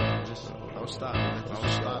 Hey bro, just don't stop.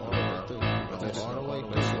 Don't stop.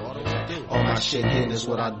 All my shit hitting is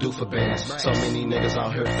what I do for bands. So many niggas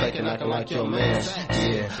out here faking, acting like your man.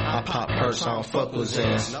 Yeah, I pop perks, I don't fuck with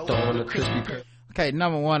Zans. Throwing a crispy pair. Okay,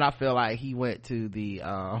 number one, I feel like he went to the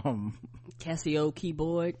Casio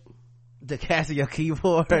keyboard. The Casio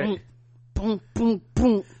keyboard. Boom, boom,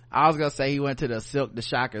 boom. I was gonna say he went to the Silk the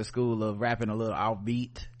Shocker school of rapping a little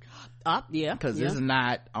offbeat. Yeah. Cause this is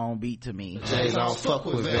not on beat to me. J's I don't fuck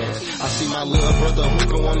with Vans. I see my little brother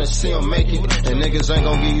who can wanna see him make it. And niggas ain't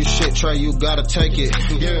gonna give you shit, Trey, you gotta take it.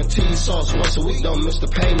 Guaranteed sauce once a week, don't miss the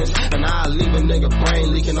payments. And I leave a nigga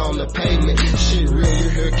brain leaking on the pavement. Shit real, you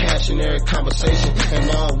hear cash in every conversation. And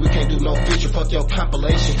no, we can't do no feature, fuck your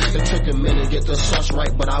compilation. It took a minute to get the sauce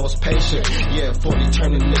right, but I was patient. Yeah, 40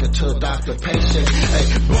 turning nigga to a doctor patient.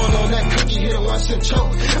 Hey, blowing on that cookie, hit a 1 cent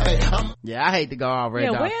choke. Hey, yeah, I hate to go all red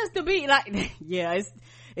off. Where's the beat? Like, yeah,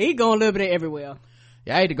 he going a little bit everywhere.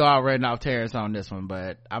 Yeah, I hate to go all red off Terrence on this one,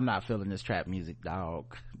 but I'm not feeling this trap music,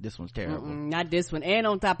 dog. This one's terrible. Not this one. And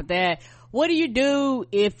on top of that, what do you do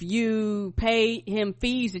if you pay him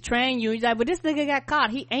fees to train you? He's like, but this nigga got caught.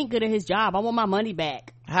 He ain't good at his job. I want my money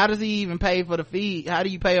back. How does he even pay for the fee? How do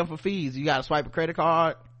you pay him for fees? You gotta swipe a credit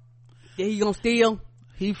card? Yeah, he gonna steal?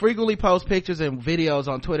 He frequently posts pictures and videos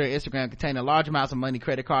on Twitter and Instagram containing large amounts of money,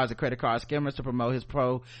 credit cards, and credit card skimmers to promote his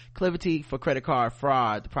proclivity for credit card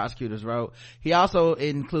fraud, the prosecutors wrote. He also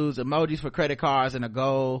includes emojis for credit cards and a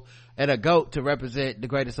goat to represent the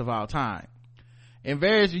greatest of all time. In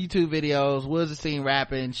various YouTube videos, Woods is seen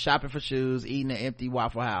rapping, shopping for shoes, eating an empty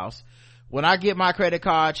Waffle House. When I get my credit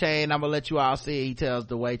card chain, I'm gonna let you all see it, he tells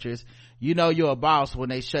the waitress. You know you're a boss when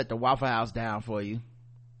they shut the Waffle House down for you.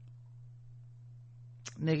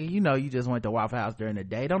 Nigga, you know you just went to Waffle House during the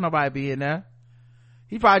day. Don't nobody be in there.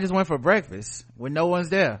 He probably just went for breakfast when no one's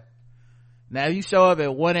there. Now if you show up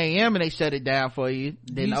at 1 a.m. and they shut it down for you,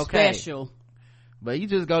 then you okay. Special. But you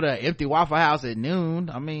just go to an empty Waffle House at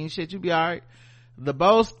noon. I mean, shit, you be alright. The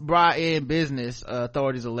boast brought in business,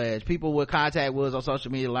 authorities allege. People would contact Woods on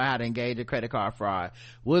social media to learn how to engage in credit card fraud.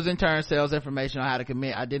 Woods in turn sells information on how to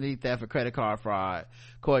commit identity theft or credit card fraud,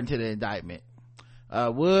 according to the indictment.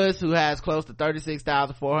 Woods, who has close to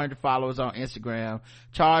 36,400 followers on Instagram,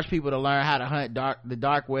 charged people to learn how to hunt the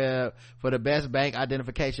dark web for the best bank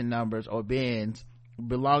identification numbers or bins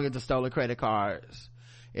belonging to stolen credit cards.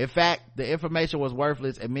 In fact, the information was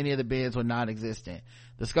worthless and many of the bins were non-existent.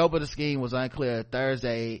 The scope of the scheme was unclear.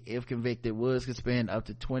 Thursday, if convicted, Woods could spend up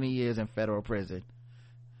to 20 years in federal prison.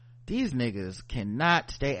 These niggas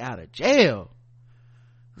cannot stay out of jail.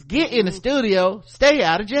 Get in the studio, stay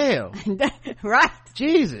out of jail. Right?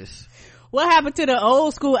 Jesus. What happened to the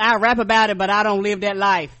old school, I rap about it, but I don't live that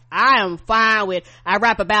life? I am fine with, I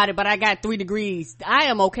rap about it, but I got 3 degrees. I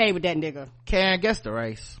am okay with that nigga. Karen, guess the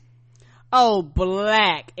race. Oh,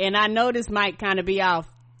 black. And I know this might kind of be off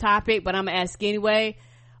topic, but I'm gonna ask anyway.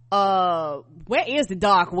 Where is the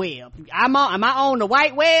dark web? Am I on the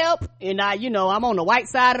white web? And I'm on the white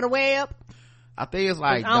side of the web. I think it's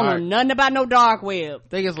like I don't know nothing about no dark web. I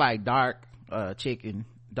think it's like dark chicken,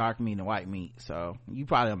 dark meat and white meat. So you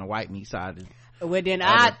probably on the white meat side. Well then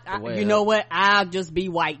you know what? I'll just be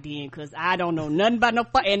white then, cause I don't know nothing about no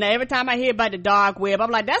and every time I hear about the dark web, I'm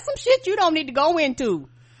like, that's some shit you don't need to go into.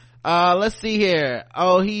 Let's see here.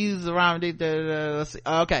 Oh, he's around let's see.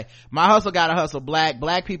 Okay. My hustle gotta hustle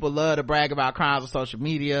black people love to brag about crimes on social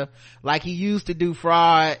media like he used to do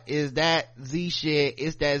fraud. Is that Z shit?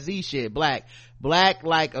 It's that Z shit. Black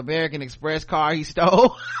like American Express car he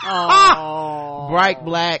stole. Oh. Bright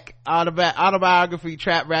black autobiography,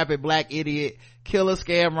 trap rapping black idiot, killer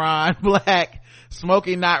scamron black,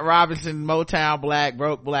 smoking not Robinson, Motown black,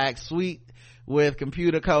 broke black, sweet with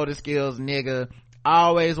computer coding skills nigga,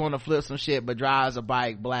 always want to flip some shit but drives a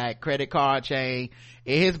bike black, credit card chain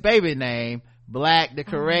in his baby name black. The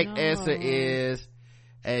correct answer is,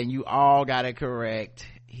 and you all got it correct,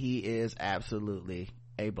 he is absolutely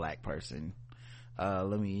a black person.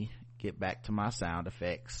 Let me get back to my sound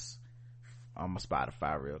effects on my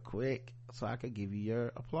Spotify real quick so I could give you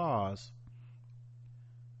your applause.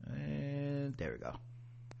 And there we go.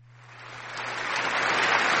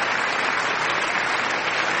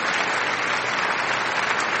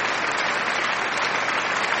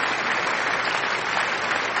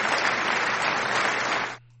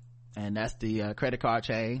 And that's the credit card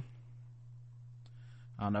chain.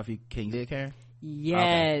 I don't know if you can see it, Karen.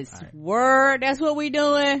 Yes. Okay. Right. Word. That's what we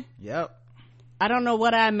doing. Yep. I don't know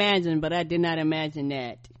what I imagined, but I did not imagine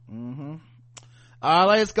that.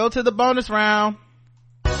 Let's go to the bonus round.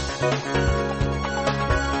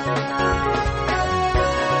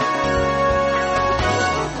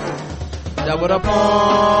 Double the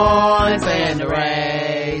points and the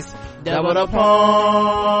race. Double the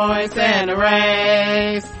points and the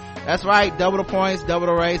race. That's right, double the points, double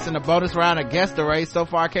the race, and the bonus round against the race. So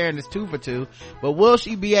far, Karen is 2 for 2. But will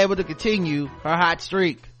she be able to continue her hot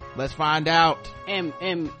streak? Let's find out.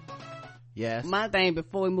 And yes, my thing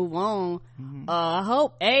before we move on, I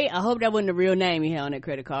hope that wasn't the real name he had on that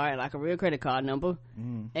credit card, like a real credit card number.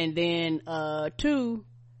 And then 2,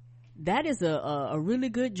 that is a really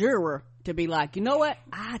good juror to be like, you know what?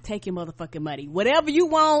 I take your motherfucking money. Whatever you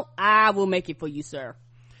want, I will make it for you, sir.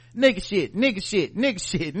 Nigga shit.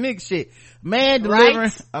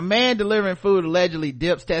 A man delivering food allegedly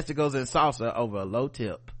dips testicles in salsa over a low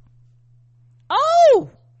tip. Oh!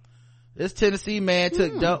 This Tennessee man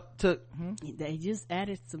took They just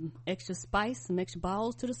added some extra spice, some extra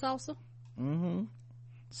balls to the salsa.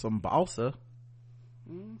 Some balsa.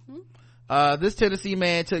 This Tennessee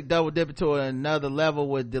man took double dipping to another level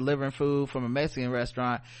with delivering food from a Mexican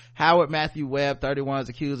restaurant. Howard Matthew Webb, 31, is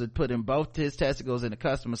accused of putting both his testicles in a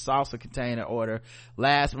customer salsa container order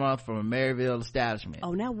last month from a Maryville establishment.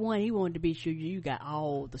 Oh, not one. He wanted to be sure you got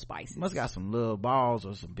all the spices. Must got some little balls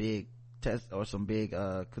or some big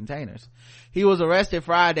containers. He was arrested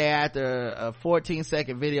Friday after a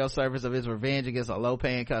 14-second video service of his revenge against a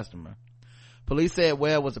low-paying customer. Police said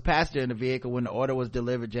Webb was a passenger in the vehicle when the order was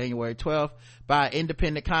delivered January 12th by an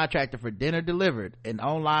independent contractor for Dinner Delivered, an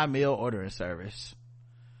online meal ordering service.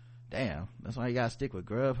 Damn, that's why you gotta stick with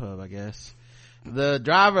Grubhub, I guess. The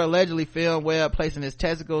driver allegedly filmed Webb placing his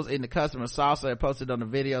testicles in the customer's salsa and posted on the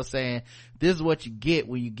video saying, "This is what you get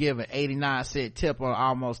when you give an 89-cent tip on an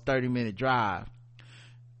almost 30-minute drive."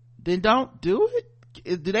 Then don't do it.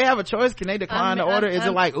 Do they have a choice? Can they decline the order? Is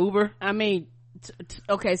it like Uber? I mean,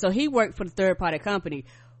 okay, so he worked for the third party company.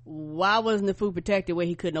 Why wasn't the food protected where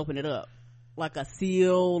he couldn't open it up, like a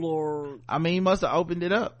seal? Or I mean, he must have opened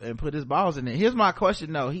it up and put his balls in it. Here's my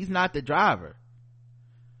question though: he's not the driver.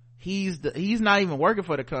 He's not even working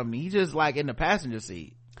for the company. He's just like in the passenger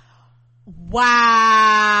seat. Wow.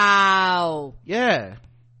 Yeah,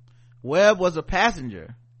 Webb was a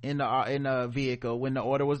passenger in the vehicle when the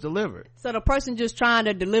order was delivered. So the person just trying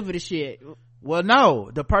to deliver the shit. Well,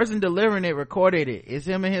 no, the person delivering it recorded it. It's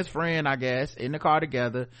him and his friend, I guess, in the car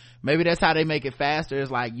together. Maybe that's how they make it faster.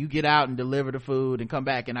 It's like you get out and deliver the food and come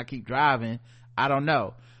back and I keep driving. I don't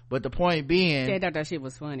know. But the point being, They thought that shit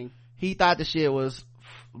was funny. He thought the shit was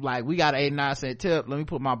like, we got an 89-cent tip. Let me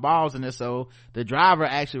put my balls in it. So the driver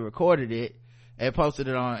actually recorded it and posted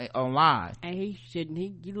it online. And he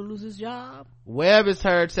gonna lose his job? Webb is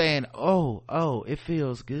heard saying, oh, it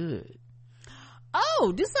feels good.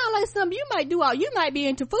 Oh, this sounds like something you might do. You might be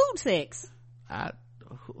into food sex.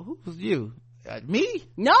 Who's you? Me?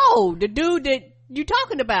 No, the dude that you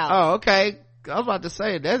talking about. Oh, okay. I was about to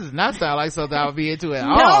say, that does not sound like something I would be into at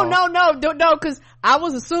all. No, because I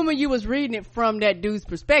was assuming you was reading it from that dude's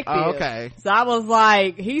perspective. Oh, okay. So I was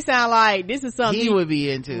like, he sound like this is something he would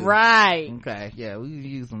be into. Right. Okay, yeah, we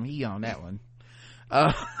use some he on that one.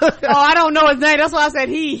 Oh, I don't know his name. That's why I said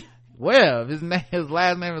he. Webb. His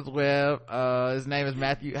last name is Webb. His name is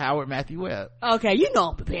Howard Matthew Webb. Okay, you know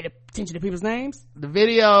I'm paying attention to people's names. The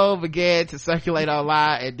video began to circulate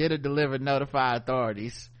online and Dinner Delivered notified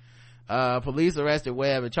authorities. Police arrested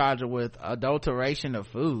Webb and charged him with adulteration of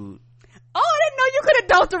food. Oh, I didn't know you could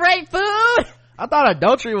adulterate food. I thought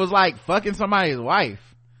adultery was like fucking somebody's wife.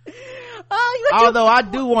 Although I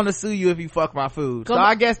do want to sue you if you fuck my food. So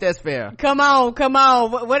I guess that's fair. Come on.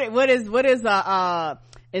 What is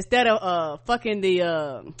instead of fucking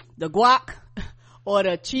the guac or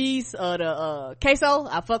the cheese or the queso,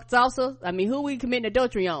 I fucked salsa. I mean, who we committing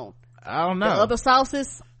adultery on? I don't know. The other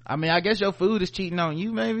sauces? I mean, I guess your food is cheating on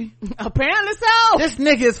you, maybe. Apparently so. This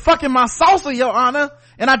nigga is fucking my salsa, Your Honor,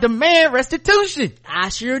 and I demand restitution. I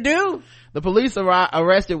sure do. The police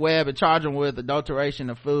arrested Webb and charged him with adulteration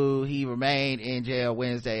of food. He remained in jail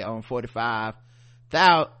Wednesday on $45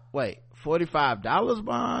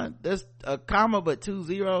 bond. There's a comma but 2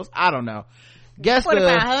 zeros. I don't know. Guess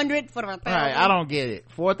 $4,500. Right, I don't get it.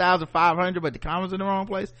 4,500, but the comma's in the wrong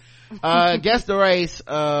place. Guess the race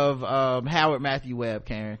of Howard Matthew Webb,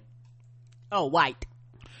 Karen. Oh, white.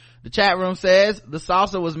 The chat room says the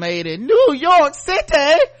salsa was made in New York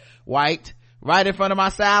City. White. Right in front of my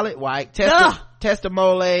salad. White.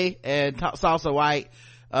 Testimole and salsa white.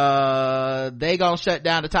 They gonna shut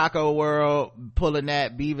down the taco world, pulling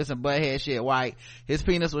that Beavis and Butthead shit. White. His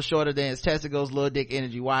penis was shorter than his testicles. Little dick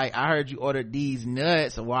energy. White. I heard you ordered these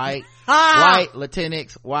nuts. White. White.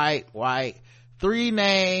 Latinx. White. Three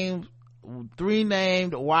named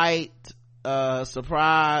white.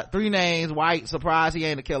 Surprise. 3 names white. Surprise, he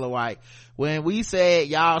ain't a killer. White. When we said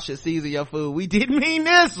y'all should season your food, we didn't mean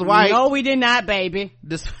this. White. No, we did not, baby.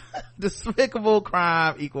 Despicable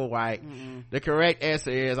crime equal white. Mm-mm. The correct answer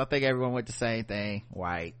is, I think everyone went the same thing.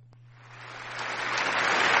 White.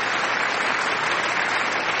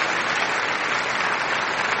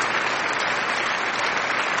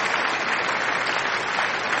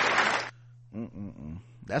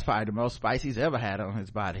 That's probably the most spice he's ever had on his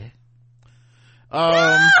body.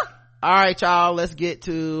 All right, y'all, let's get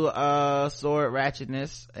to sword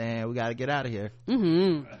ratchetness, and we gotta get out of here.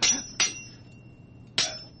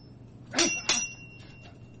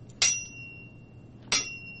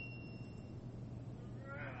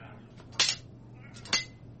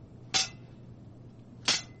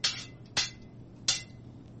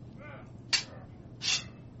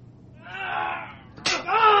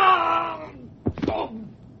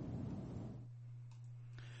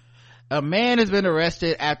 A man has been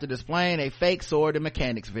arrested after displaying a fake sword in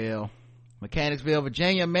Mechanicsville,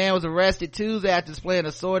 Virginia. A man was arrested Tuesday after displaying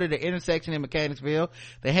a sword at an intersection in Mechanicsville.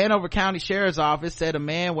 The Hanover County Sheriff's Office said a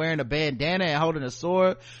man wearing a bandana and holding a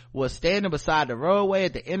sword was standing beside the roadway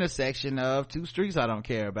at the intersection of two streets I don't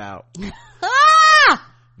care about.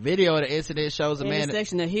 Video of the incident shows a man...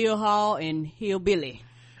 Intersection of Hill Hall and Hillbilly.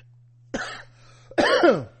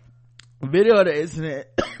 Video of the incident...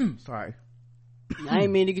 Sorry. I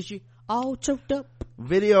ain't mean to get you all choked up.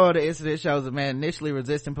 Video of the incident shows a man initially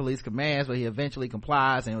resisting police commands, but he eventually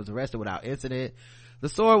complies and was arrested without incident. The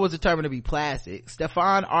sword was determined to be plastic.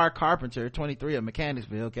 Stefan R. Carpenter, 23 of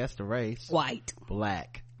Mechanicsville, guessed the race. White.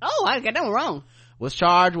 Black. Oh, I got that one wrong. Was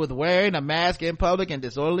charged with wearing a mask in public and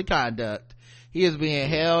disorderly conduct. He is being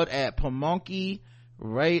held at Pamunkey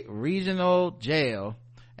Regional Jail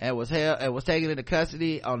and was taken into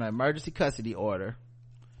custody on an emergency custody order.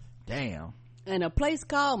 Damn. In a place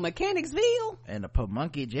called Mechanicsville? In the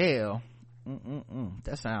Pamunkey Jail.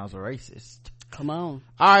 That sounds racist. Come on.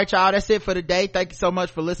 All right, y'all, that's it for today. Thank you so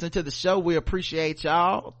much for listening to the show. We appreciate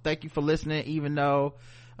y'all. Thank you for listening, even though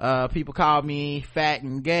people call me fat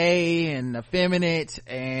and gay and effeminate,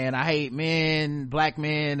 and I hate men, black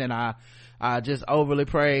men, and I just overly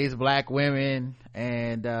praise black women,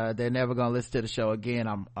 and they're never gonna listen to the show again.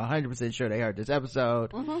 I'm 100% sure they heard this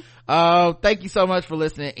episode. Thank you so much for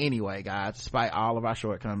listening anyway, guys, despite all of our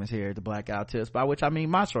shortcomings here at the Blackout Tips, by which I mean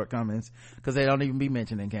my shortcomings, because they don't even be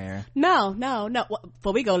mentioned in Karen. No.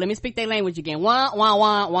 Before we go, let me speak their language again. Wah, wah,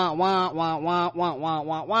 wah, wah, wah, wah, wah, wah, wah, wah,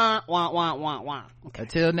 wah, wah, wah, wah, wah. Okay.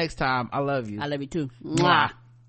 Until next time, I love you. I love you too. Mwah.